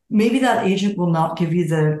 Maybe that agent will not give you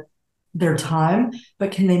their time,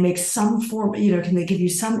 but can they make some form, can they give you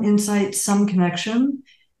some insight, some connection?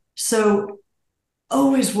 So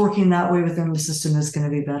always working that way within the system is going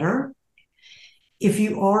to be better. If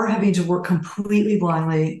you are having to work completely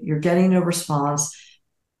blindly, you're getting no response.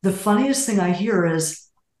 The funniest thing I hear is,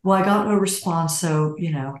 well, I got no response, so,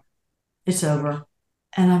 it's over.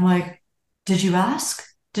 And I'm like, did you ask?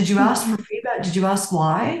 Did you ask for feedback? Did you ask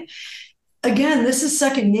why? Again, this is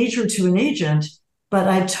second nature to an agent, but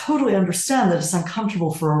I totally understand that it's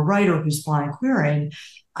uncomfortable for a writer who's blind querying.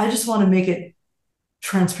 I just want to make it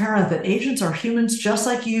transparent that agents are humans just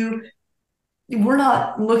like you. We're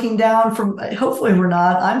not looking down from, hopefully we're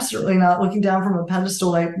not, I'm certainly not looking down from a pedestal.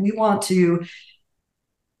 Like we want you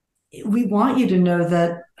to know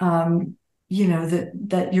that,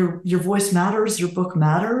 that your voice matters, your book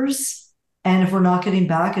matters. And if we're not getting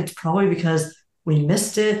back, it's probably because we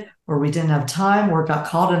missed it, or we didn't have time, or it got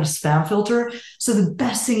caught in a spam filter. So the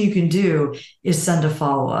best thing you can do is send a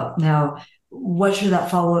follow-up. Now, what should that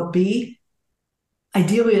follow-up be?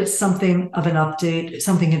 Ideally, it's something of an update,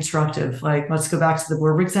 something instructive. Like, let's go back to the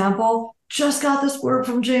blurb example. Just got this blurb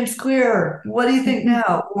from James Clear. What do you think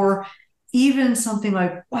now? Or even something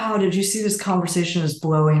like, wow, did you see this conversation is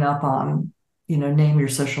blowing up on, name your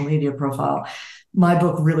social media profile. My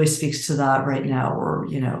book really speaks to that right now. Or,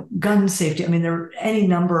 gun safety. I mean, there are any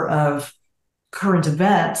number of current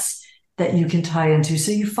events that you can tie into.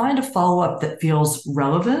 So you find a follow-up that feels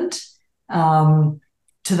relevant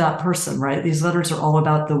to that person, right? These letters are all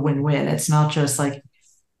about the win-win. It's not just like,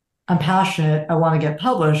 I'm passionate, I want to get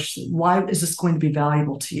published. Why is this going to be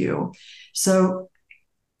valuable to you? So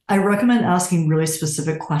I recommend asking really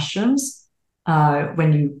specific questions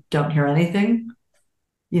when you don't hear anything.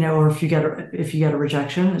 or if you get a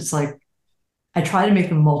rejection, it's like I try to make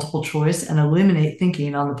them multiple choice and eliminate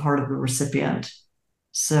thinking on the part of the recipient.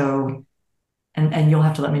 So, and you'll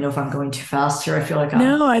have to let me know if I'm going too fast here. I feel like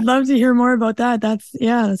No, I'd love to hear more about that. That's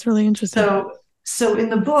really interesting. So in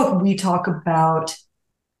the book, we talk about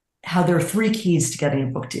how there are 3 keys to getting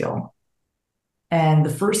a book deal. And the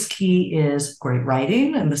first key is great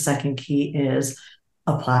writing, and the second key is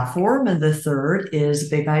a platform, and the third is a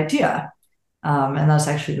big idea. And that's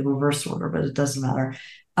actually the reverse order, but it doesn't matter.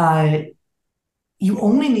 You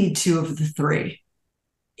only need 2 of the 3.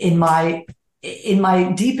 In my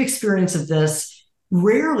deep experience of this,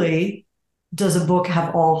 rarely does a book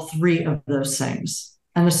have all 3 of those things.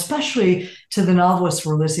 And especially to the novelists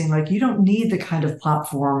who are listening, like, you don't need the kind of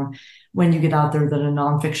platform when you get out there that a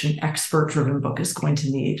nonfiction expert-driven book is going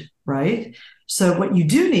to need, right? So what you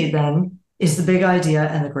do need then is the big idea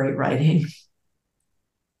and the great writing.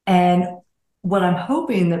 And what I'm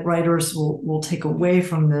hoping that writers will take away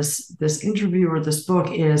from this interview or this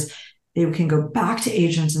book is they can go back to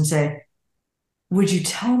agents and say, would you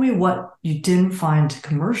tell me what you didn't find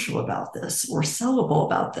commercial about this or sellable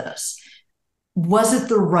about this? Was it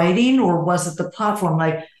the writing or was it the platform?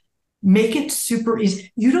 Like, make it super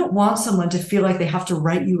easy. You don't want someone to feel like they have to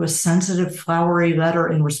write you a sensitive, flowery letter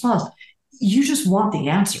in response. You just want the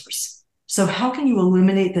answers. So how can you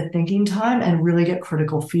eliminate the thinking time and really get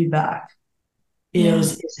critical feedback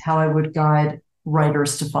is how I would guide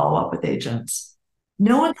writers to follow up with agents.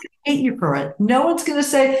 No one's going to hate you for it. No one's going to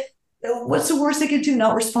say, what's the worst they could do?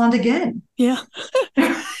 Not respond again. Yeah.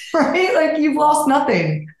 Right? Like, you've lost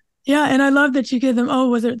nothing. Yeah. And I love that you give them,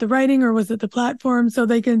 was it the writing or was it the platform? So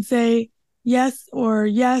they can say yes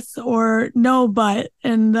or no, but,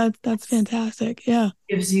 and that's fantastic. Yeah.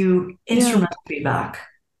 Gives you instrumental feedback.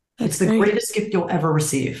 That's it's the greatest gift you'll ever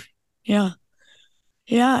receive. Yeah.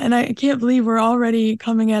 Yeah. And I can't believe we're already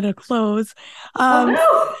coming at a close. Oh,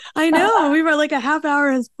 no. I know. We were like a half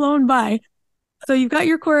hour has flown by. So you've got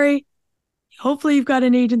your query. Hopefully you've got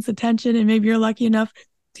an agent's attention and maybe you're lucky enough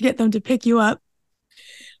to get them to pick you up.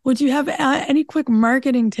 Would you have any quick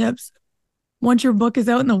marketing tips once your book is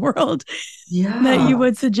out in the world that you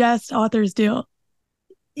would suggest authors do?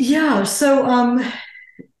 Yeah. So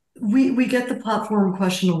we get the platform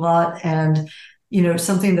question a lot. And,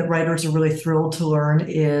 something that writers are really thrilled to learn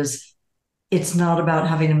is it's not about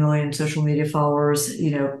having 1 million social media followers.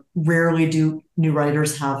 Rarely do new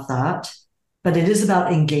writers have that, but it is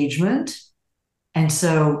about engagement. And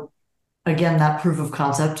so, again, that proof of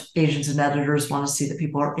concept, agents and editors want to see that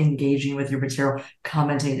people are engaging with your material,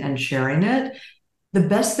 commenting and sharing it. The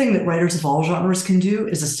best thing that writers of all genres can do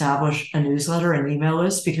is establish a newsletter and email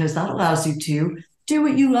list, because that allows you to do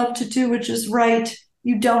what you love to do, which is write.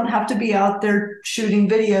 You don't have to be out there shooting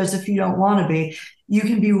videos if you don't want to be. You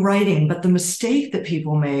can be writing. But the mistake that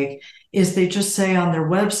people make is they just say on their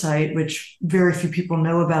website, which very few people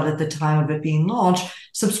know about at the time of it being launched,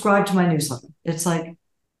 subscribe to my newsletter. It's like,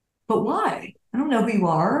 but why? I don't know who you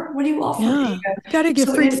are. What do you offer? Yeah, got to give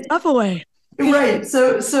free stuff away. Right.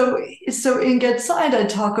 So in Get Signed, I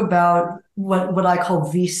talk about what I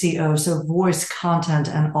call VCO, so voice, content,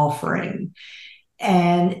 and offering.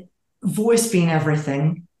 And voice being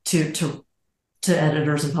everything to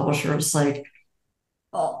editors and publishers. Like,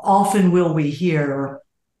 often will we hear,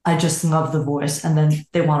 I just love the voice, and then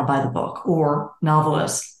they want to buy the book. Or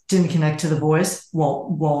novelists didn't connect to the voice,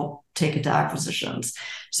 won't take it to acquisitions.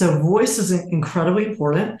 So voice is incredibly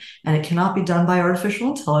important, and it cannot be done by artificial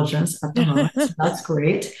intelligence at the moment. So that's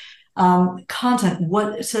great.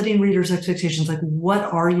 Content, setting readers' expectations, like, what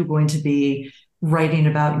are you going to be writing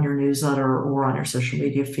about in your newsletter or on your social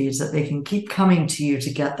media feeds that they can keep coming to you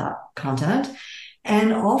to get that content?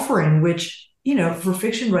 And offering, which, for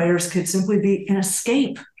fiction writers could simply be an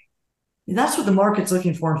escape. That's what the market's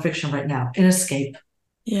looking for in fiction right now, an escape.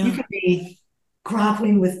 Yeah. You could be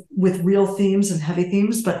grappling with real themes and heavy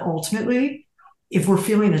themes, but ultimately, if we're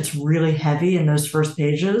feeling it's really heavy in those first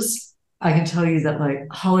pages, I can tell you that, like,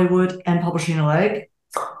 Hollywood and publishing alike,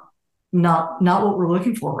 not what we're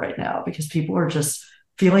looking for right now, because people are just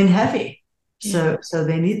feeling heavy. So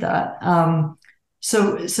they need that.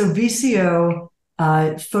 So VCO,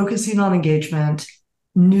 focusing on engagement,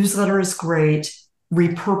 newsletter is great.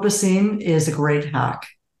 Repurposing is a great hack.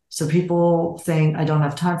 So people think, I don't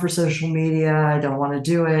have time for social media, I don't want to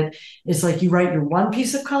do it. It's like you write your one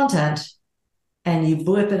piece of content and you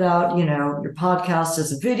blip it out, your podcast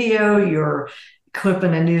as a video, your clip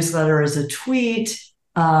in a newsletter as a tweet,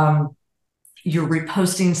 you're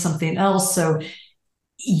reposting something else. So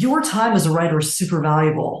your time as a writer is super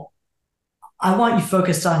valuable. I want you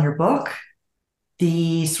focused on your book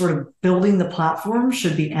The sort of building the platform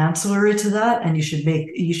should be ancillary to that, and you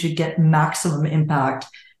should get maximum impact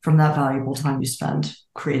from that valuable time you spend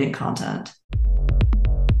creating content.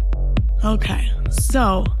 Okay,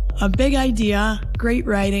 so a big idea, great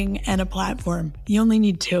writing, and a platform. You only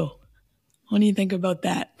need 2. What do you think about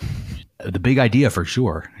that? The big idea for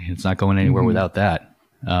sure. It's not going anywhere without that.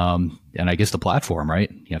 And I guess the platform,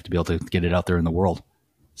 right? You have to be able to get it out there in the world.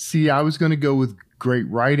 See, I was going to go with great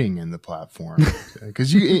writing in the platform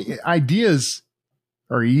because ideas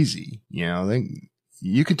are easy.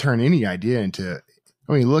 You can turn any idea into.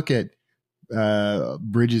 I mean, look at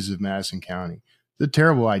Bridges of Madison County. It's a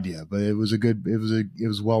terrible idea, but it was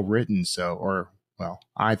well written.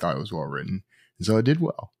 I thought it was well written, and so it did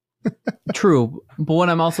well. True. But what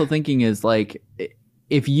I'm also thinking is, like,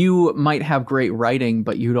 if you might have great writing,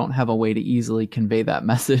 but you don't have a way to easily convey that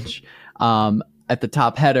message at the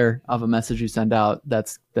top header of a message you send out,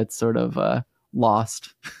 that's sort of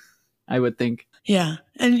lost, I would think. Yeah.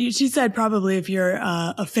 And she said probably if you're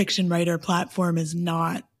a fiction writer, platform is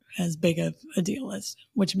not as big of a deal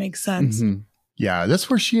which makes sense. Mm-hmm. Yeah, that's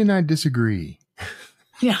where she and I disagree.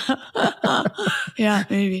 Yeah. Yeah,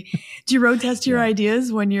 maybe. Do you road test your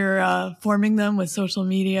ideas when you're forming them with social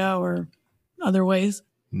media or other ways?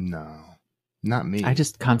 No, not me. I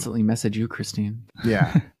just constantly message you, Christine.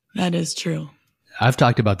 Yeah. That is true. I've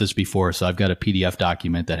talked about this before, so I've got a PDF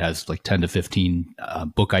document that has like 10 to 15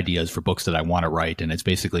 book ideas for books that I want to write, and it's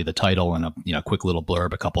basically the title and a quick little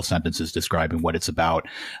blurb, a couple sentences describing what it's about.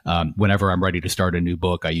 Whenever I'm ready to start a new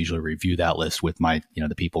book, I usually review that list with my,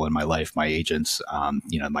 the people in my life, my agents,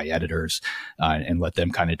 my editors, and let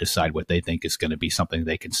them kind of decide what they think is going to be something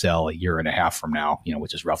they can sell a year and a half from now,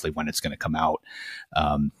 which is roughly when it's going to come out.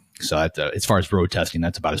 So as far as road testing,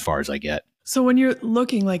 that's about as far as I get. So when you're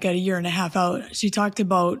looking like at a year and a half out, she talked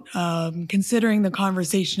about considering the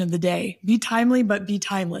conversation of the day. Be timely, but be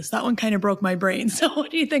timeless. That one kind of broke my brain. So what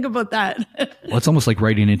do you think about that? Well, it's almost like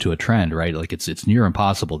writing into a trend, right? Like it's near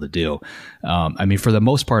impossible to do. I mean, for the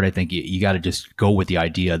most part, I think you got to just go with the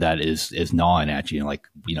idea that is gnawing at you.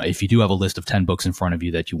 If you do have a list of 10 books in front of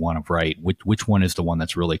you that you want to write, which one is the one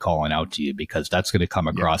that's really calling out to you? Because that's going to come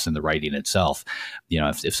across in the writing itself.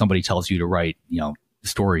 If somebody tells you to write,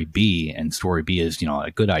 story B, and story B is,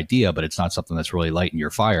 a good idea, but it's not something that's really lighting your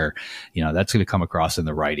fire, that's going to come across in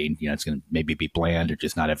the writing. It's going to maybe be bland or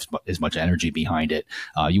just not have as much energy behind it.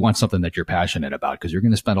 You want something that you're passionate about because you're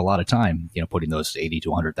going to spend a lot of time, putting those 80 to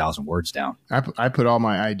 100,000 words down. I put all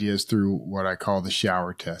my ideas through what I call the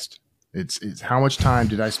shower test. It's how much time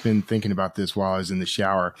did I spend thinking about this while I was in the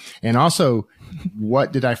shower? And also,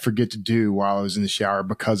 what did I forget to do while I was in the shower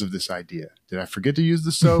because of this idea? Did I forget to use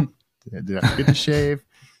the soap? Did I forget to shave?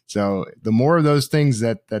 So the more of those things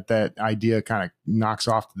that idea kind of knocks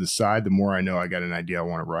off to the side, the more I know I got an idea I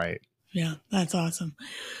want to write. Yeah, that's awesome.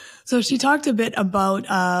 So she talked a bit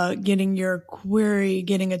about getting your query,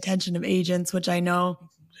 getting attention of agents, which I know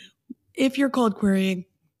if you're cold querying,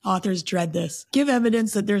 authors dread this. Give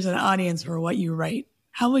evidence that there's an audience for what you write.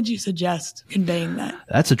 How would you suggest conveying that?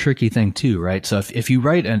 That's a tricky thing too, right? So if you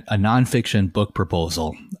write a nonfiction book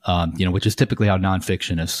proposal, which is typically how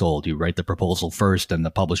nonfiction is sold, you write the proposal first and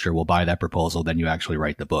the publisher will buy that proposal, then you actually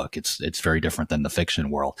write the book. It's very different than the fiction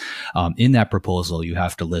world. In that proposal, you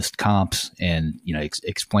have to list comps and,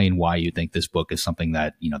 explain why you think this book is something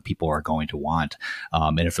that, people are going to want.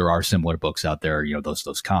 And if there are similar books out there,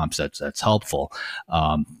 those comps, that's helpful.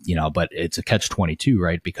 But it's a catch-22,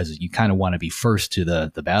 right? Because you kind of want to be first to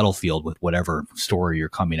the battlefield with whatever story you're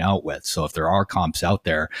coming out with. So if there are comps out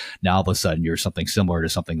there, now all of a sudden you're something similar to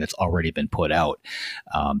something that's already been put out,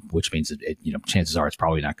 which means that chances are it's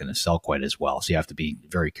probably not going to sell quite as well. So you have to be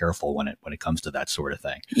very careful when it comes to that sort of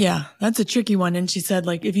thing. Yeah, that's a tricky one. And she said,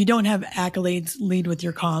 if you don't have accolades, lead with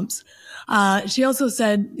your comps. She also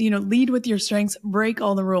said, lead with your strengths, break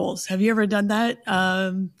all the rules. Have you ever done that?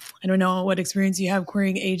 I don't know what experience you have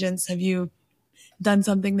querying agents. Have you done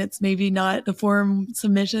something that's maybe not a form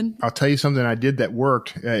submission? I'll tell you something I did that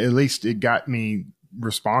worked. At least it got me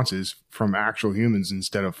responses from actual humans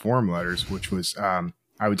instead of form letters, which was I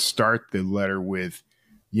would start the letter with,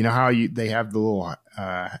 how they have the little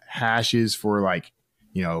hashes for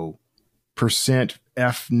percent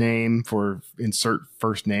F name for insert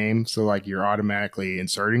first name. So you're automatically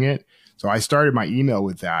inserting it. So I started my email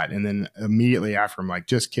with that. And then immediately after, I'm like,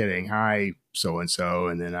 just kidding. Hi, so-and-so.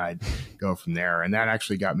 And then I'd go from there. And that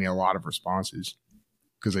actually got me a lot of responses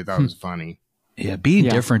because they thought it was funny. Yeah, being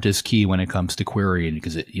different is key when it comes to querying,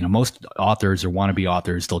 because most authors or wannabe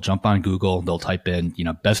authors, they'll jump on Google, they'll type in,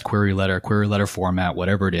 best query letter format,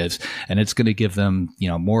 whatever it is, and it's going to give them,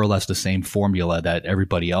 more or less the same formula that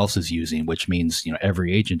everybody else is using, which means,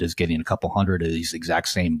 every agent is getting a couple hundred of these exact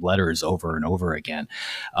same letters over and over again.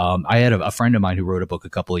 I had a friend of mine who wrote a book a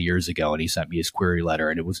couple of years ago, and he sent me his query letter,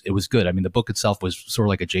 and it was good. I mean, the book itself was sort of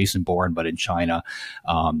like a Jason Bourne, but in China.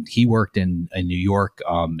 He worked in New York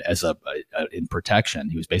as in protection.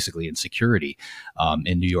 He was basically in security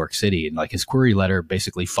in New York City, and like his query letter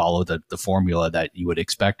basically followed the formula that you would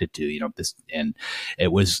expect it to. And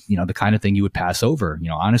it was the kind of thing you would pass over.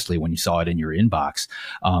 Honestly, when you saw it in your inbox.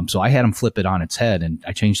 So I had him flip it on its head, and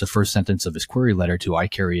I changed the first sentence of his query letter to "I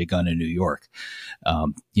carry a gun in New York,"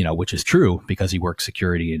 which is true because he works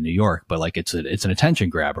security in New York. But like it's an attention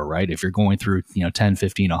grabber, right? If you're going through 10,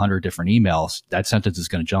 15, 100 different emails, that sentence is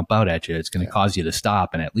going to jump out at you. It's going to cause you to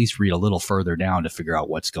stop and at least read a little further down to figure out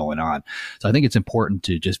what's going on. So I think it's important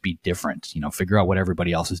to just be different, figure out what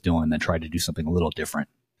everybody else is doing, then try to do something a little different.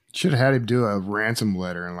 Should have had him do a ransom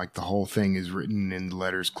letter, and like the whole thing is written in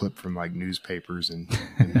letters clipped from like newspapers and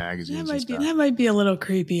magazines. That might be a little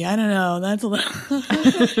creepy. I don't know. That's a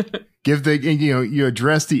little. Give you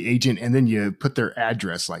address the agent, and then you put their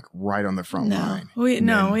address like right on the front line. We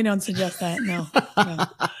don't suggest that. No.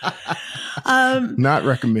 Not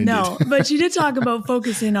recommended. No, but she did talk about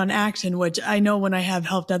focusing on action, which I know when I have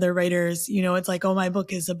helped other writers, it's like, oh, my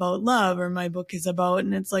book is about love, or my book is about,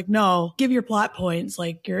 and it's like, no, give your plot points,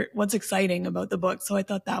 like what's exciting about the book. So I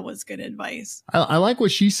thought that was good advice. I like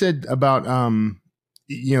what she said about,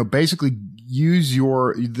 basically use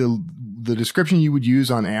the description you would use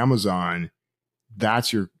on Amazon.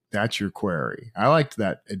 That's your query. I liked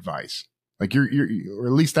that advice. Like or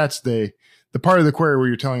at least that's the part of the query where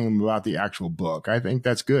you're telling them about the actual book. I think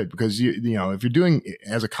that's good because if you're doing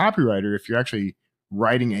as a copywriter, if you're actually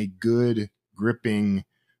writing a good gripping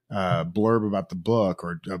blurb about the book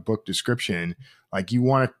or a book description, like you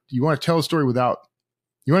want to tell a story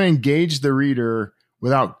you want to engage the reader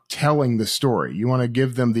without telling the story. You want to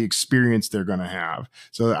give them the experience they're going to have.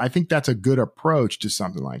 So I think that's a good approach to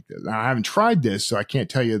something like this. Now, I haven't tried this, so I can't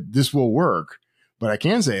tell you this will work, but I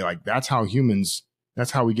can say like that's how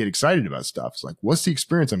we get excited about stuff. It's like, what's the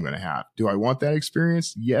experience I'm going to have? Do I want that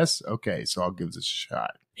experience? Yes. Okay. So I'll give this a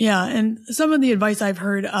shot. Yeah. And some of the advice I've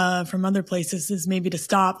heard from other places is maybe to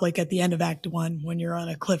stop like at the end of Act 1 when you're on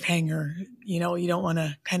a cliffhanger. You don't want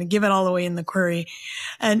to kind of give it all away in the query.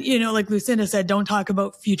 And, like Lucinda said, don't talk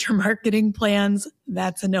about future marketing plans.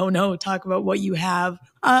 That's a no-no. Talk about what you have.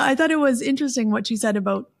 I thought it was interesting what she said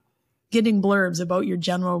about getting blurbs about your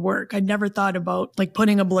general work. I'd never thought about like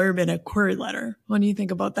putting a blurb in a query letter. What do you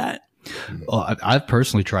think about that? Well, I've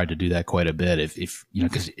personally tried to do that quite a bit. If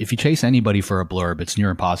because if you chase anybody for a blurb, it's near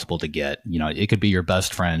impossible to get. It could be your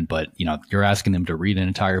best friend, but you're asking them to read an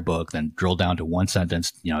entire book, then drill down to one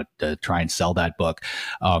sentence, to try and sell that book.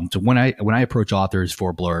 So when I approach authors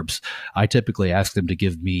for blurbs, I typically ask them to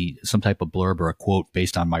give me some type of blurb or a quote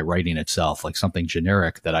based on my writing itself, like something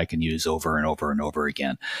generic that I can use over and over and over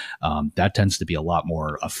again. That tends to be a lot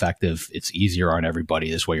more effective. It's easier on everybody.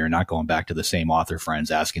 This way, you're not going back to the same author friends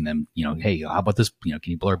asking them, hey, how about this? Can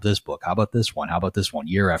you blurb this book? How about this one? How about this one?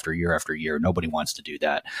 Year after year after year. Nobody wants to do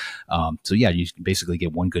that. So yeah, you can basically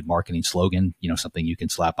get one good marketing slogan, something you can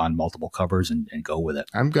slap on multiple covers and go with it.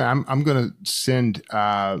 I'm going to send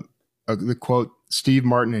the quote, Steve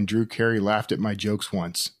Martin and Drew Carey laughed at my jokes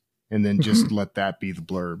once, and then just let that be the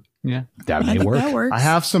blurb. Yeah, that may work. That works. I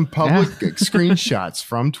have some public screenshots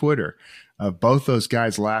from Twitter of both those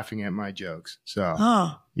guys laughing at my jokes.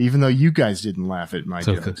 So even though you guys didn't laugh at my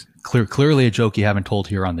jokes. Clearly a joke you haven't told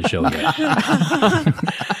here on the show yet.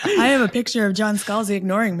 I have a picture of John Scalzi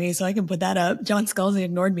ignoring me, so I can put that up. John Scalzi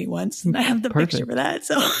ignored me once, and I have the picture for that.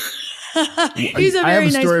 So he's a very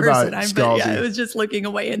nice person. I was just looking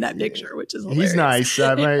away in that picture, which is hilarious. He's nice.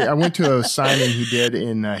 I went to a signing he did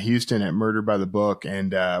in Houston at Murder by the Book,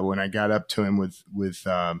 and when I got up to him with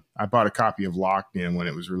I bought a copy of Locked In when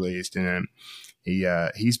it was released, and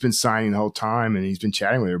he's been signing the whole time, and he's been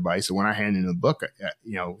chatting with everybody. So when I handed him the book,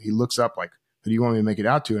 he looks up like, "Who do you want me to make it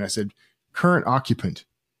out to?" And I said, "Current occupant,"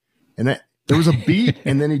 and that. There was a beat,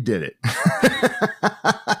 and then he did it.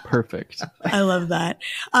 Perfect. I love that.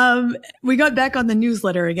 We got back on the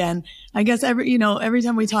newsletter again. I guess every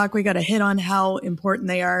time we talk, we got to hit on how important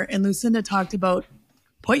they are. And Lucinda talked about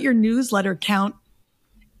put your newsletter count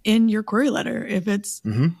in your query letter if it's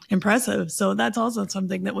impressive. So that's also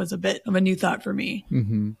something that was a bit of a new thought for me.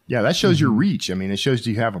 Mm-hmm. Yeah, that shows your reach. I mean, it shows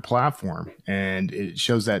you have a platform, and it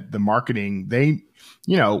shows that the marketing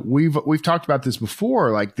we've talked about this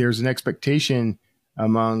before. Like, there's an expectation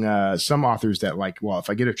among some authors that like, well, if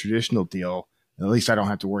I get a traditional deal, at least I don't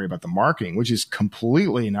have to worry about the marketing, which is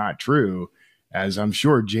completely not true, as I'm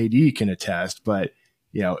sure JD can attest. But,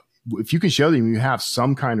 if you can show them you have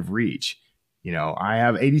some kind of reach, I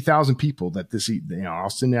have 80,000 people that I'll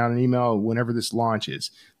send out an email whenever this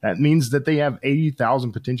launches. That means that they have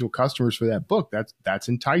 80,000 potential customers for that book. That's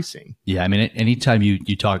enticing. Yeah. I mean, anytime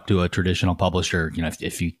you talk to a traditional publisher,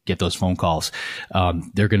 if you get those phone calls,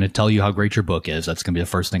 they're going to tell you how great your book is. That's going to be the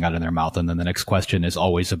first thing out of their mouth. And then the next question is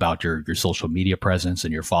always about your social media presence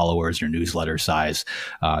and your followers, your newsletter size,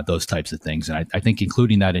 those types of things. And I think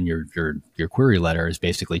including that in your query letter is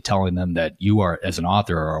basically telling them that you are, as an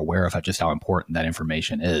author, are aware of just how important that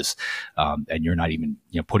information is. And you're not even,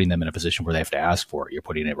 putting them in a position where they have to ask for it. You're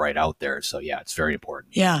putting it right out there. So yeah, it's very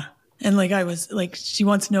important. Yeah. And she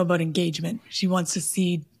wants to know about engagement. She wants to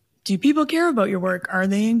see, do people care about your work? Are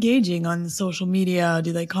they engaging on social media?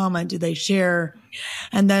 Do they comment? Do they share?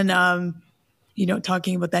 And then,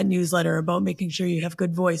 talking about that newsletter, about making sure you have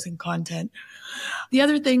good voice and content. The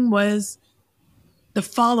other thing was the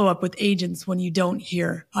follow-up with agents when you don't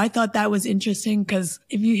hear. I thought that was interesting because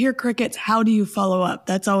if you hear crickets, how do you follow up?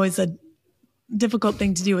 That's always a difficult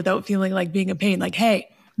thing to do without feeling like being a pain. Like, hey,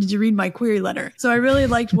 did you read my query letter? So I really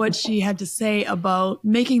liked what she had to say about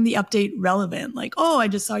making the update relevant. Like, oh, I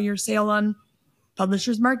just saw your sale on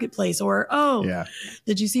Publishers Marketplace, or,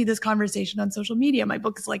 did you see this conversation on social media? My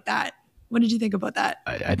book is like that. What did you think about that?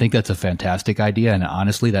 I think that's a fantastic idea. And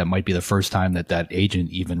honestly, that might be the first time that agent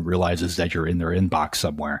even realizes that you're in their inbox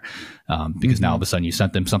somewhere. Because now all of a sudden you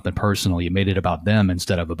sent them something personal. You made it about them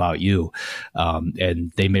instead of about you.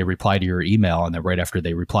 And they may reply to your email. And then right after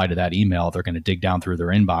they reply to that email, they're going to dig down through their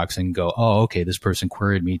inbox and go, oh, okay, this person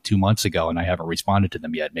queried me 2 months ago and I haven't responded to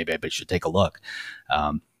them yet. Maybe I should take a look.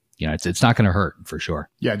 It's not going to hurt for sure.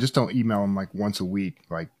 Yeah. Just don't email them like once a week.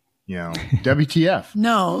 Like, WTF.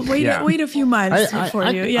 No, wait a few months before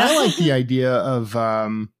you. Yeah. I like the idea of,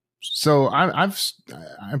 so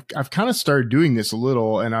I've kind of started doing this a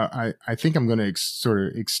little, and I think I'm going to sort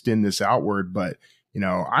of extend this outward, but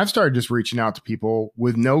I've started just reaching out to people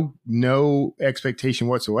with no expectation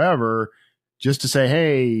whatsoever, just to say,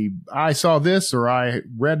 hey, I saw this, or I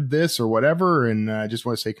read this, or whatever, and I just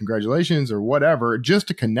want to say congratulations or whatever, just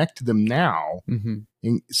to connect to them now. Mm-hmm.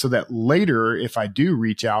 And so that later, if I do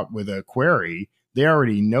reach out with a query, they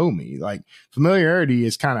already know me. Like, familiarity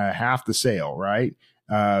is kind of half the sale, right?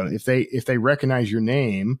 If they recognize your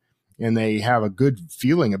name and they have a good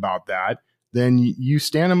feeling about that, then you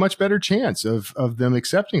stand a much better chance of them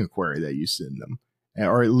accepting a query that you send them,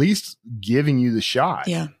 or at least giving you the shot.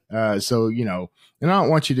 Yeah. So, and I don't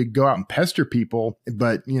want you to go out and pester people,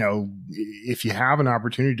 but, if you have an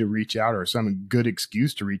opportunity to reach out, or some good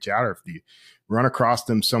excuse to reach out, or if you run across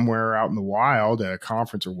them somewhere out in the wild at a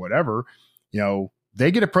conference or whatever,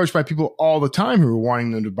 they get approached by people all the time who are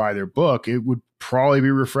wanting them to buy their book. It would probably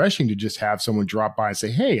be refreshing to just have someone drop by and say,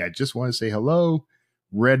 hey, I just want to say hello.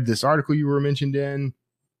 Read this article you were mentioned in.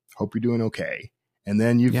 Hope you're doing okay. And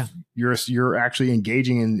then you're actually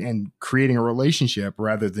engaging and creating a relationship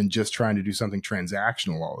rather than just trying to do something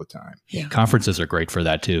transactional all the time. Yeah. Conferences are great for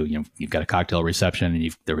that too. You've got a cocktail reception,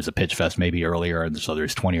 and there was a pitch fest maybe earlier, and so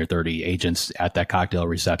there's 20 or 30 agents at that cocktail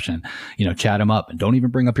reception. Chat them up, and don't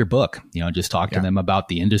even bring up your book. Just talk to them about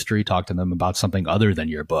the industry, talk to them about something other than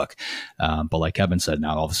your book. But like Kevin said,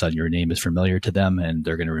 now all of a sudden your name is familiar to them, and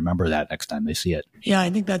they're going to remember that next time they see it. Yeah,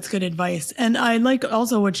 I think that's good advice. And I like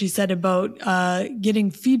also what she said about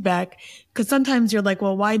getting feedback, because sometimes you're like,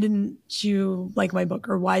 well, why didn't you like my book,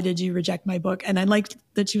 or why did you reject my book? And I liked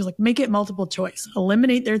that she was like, make it multiple choice,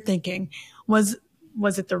 eliminate their thinking. Was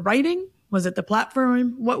it the writing? Was it the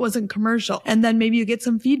platform? What wasn't commercial? And then maybe you get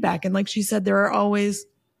some feedback. And like she said, there are always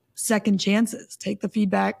second chances. Take the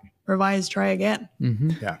feedback, revise, try again.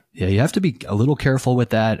 Mm-hmm. Yeah, you have to be a little careful with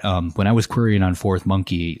that. When I was querying on Fourth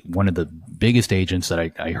Monkey, one of the biggest agents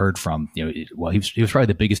that I heard from, he was probably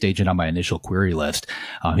the biggest agent on my initial query list.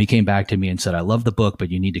 He came back to me and said, I love the book, but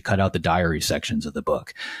you need to cut out the diary sections of the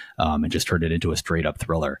book, and just turn it into a straight up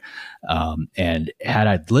thriller. And had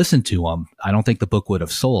I listened to him, I don't think the book would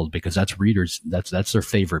have sold, because that's readers, that's their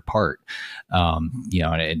favorite part.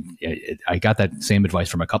 And I got that same advice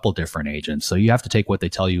from a couple different agents. So you have to take what they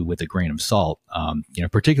tell you with a grain of salt,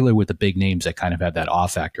 particularly with the big names that kind of have that awe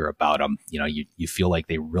factor about them. You feel like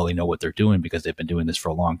they really know what they're doing because they've been doing this for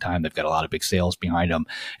a long time. They've got a lot of big sales behind them.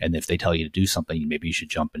 And if they tell you to do something, maybe you should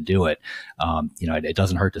jump and do it. It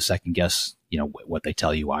doesn't hurt to second guess, what they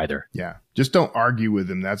tell you either. Yeah. Just don't argue with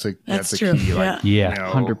them. That's a true. key. Like,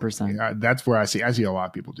 100%. That's where I see a lot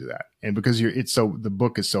of people do that. And because the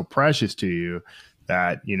book is so precious to you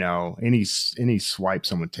that, any swipe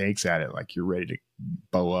someone takes at it, like you're ready to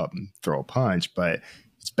bow up and throw a punch, but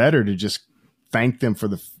it's better to just thank them for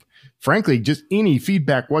frankly, just any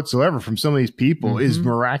feedback whatsoever from some of these people is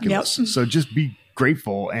miraculous. Yep. So just be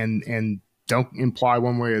grateful and don't imply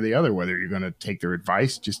one way or the other whether you're going to take their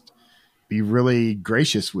advice. Just be really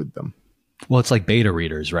gracious with them. Well, it's like beta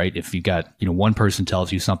readers, right? If you got, one person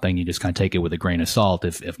tells you something, you just kind of take it with a grain of salt.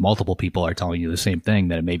 If multiple people are telling you the same thing,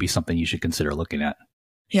 then it may be something you should consider looking at.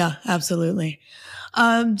 Yeah, absolutely.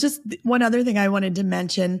 Just one other thing I wanted to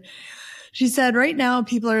mention. She said, right now,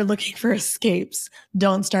 people are looking for escapes.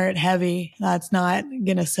 Don't start heavy. That's not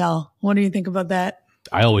going to sell. What do you think about that?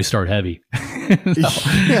 I always start heavy.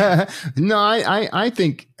 No, I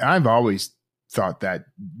think I've always thought that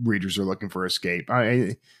readers are looking for escape.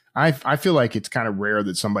 I feel like it's kind of rare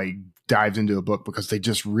that somebody dives into a book because they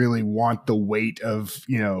just really want the weight of,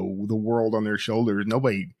 the world on their shoulders.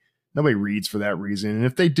 Nobody reads for that reason. And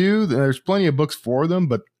if they do, there's plenty of books for them.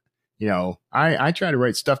 But, I try to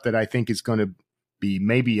write stuff that I think is going to be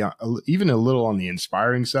maybe even a little on the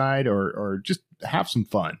inspiring side or just have some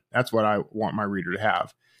fun. That's what I want my reader to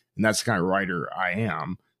have. And that's the kind of writer I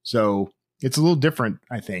am. So it's a little different,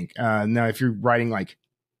 I think. Now, if you're writing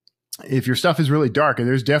if your stuff is really dark, and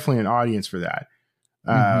there's definitely an audience for that.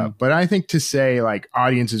 But I think to say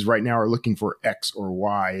audiences right now are looking for X or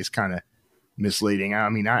Y is kind of misleading. I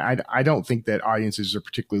mean, I don't think that audiences are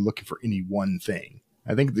particularly looking for any one thing.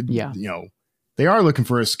 I think that, they are looking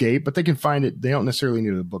for escape, but they can find it. They don't necessarily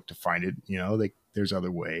need a book to find it. There's other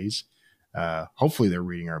ways. Hopefully they're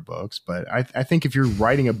reading our books, but I think if you're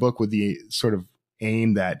writing a book with the sort of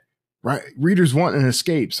aim that readers want an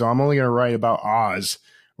escape, so I'm only going to write about Oz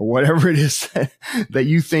or whatever it is that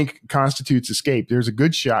you think constitutes escape, there's a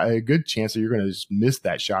good chance that you're going to just miss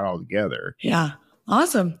that shot altogether. Yeah.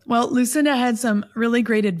 Awesome. Well, Lucinda had some really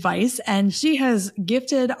great advice, and she has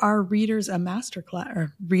gifted our readers a masterclass,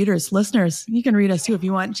 or listeners. You can read us too if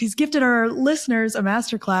you want. She's gifted our listeners a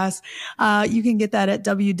masterclass. You can get that at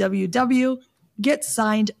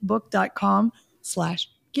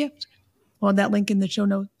www.getsignedbook.com/gift. We'll have that link in the show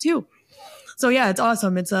notes too. So yeah, it's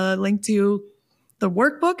awesome. It's a link to the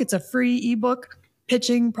workbook. It's a free ebook,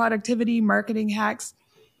 pitching, productivity, marketing hacks,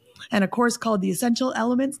 and a course called The Essential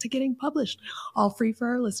Elements to Getting Published, all free for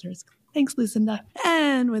our listeners. Thanks, Lucinda.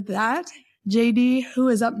 And with that, JD, who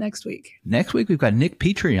is up next week? Next week, we've got Nick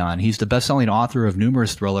Petrie on. He's the best-selling author of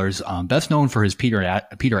numerous thrillers, best known for his Peter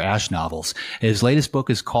Ash novels. His latest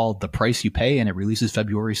book is called The Price You Pay, and it releases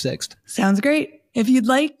February 6th. Sounds great. If you'd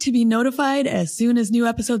like to be notified as soon as new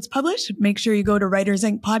episodes publish, make sure you go to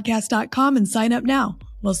writersincpodcast.com and sign up now.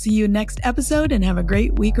 We'll see you next episode, and have a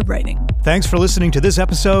great week of writing. Thanks for listening to this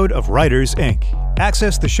episode of Writers Inc.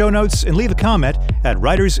 Access the show notes and leave a comment at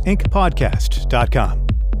writersincpodcast.com.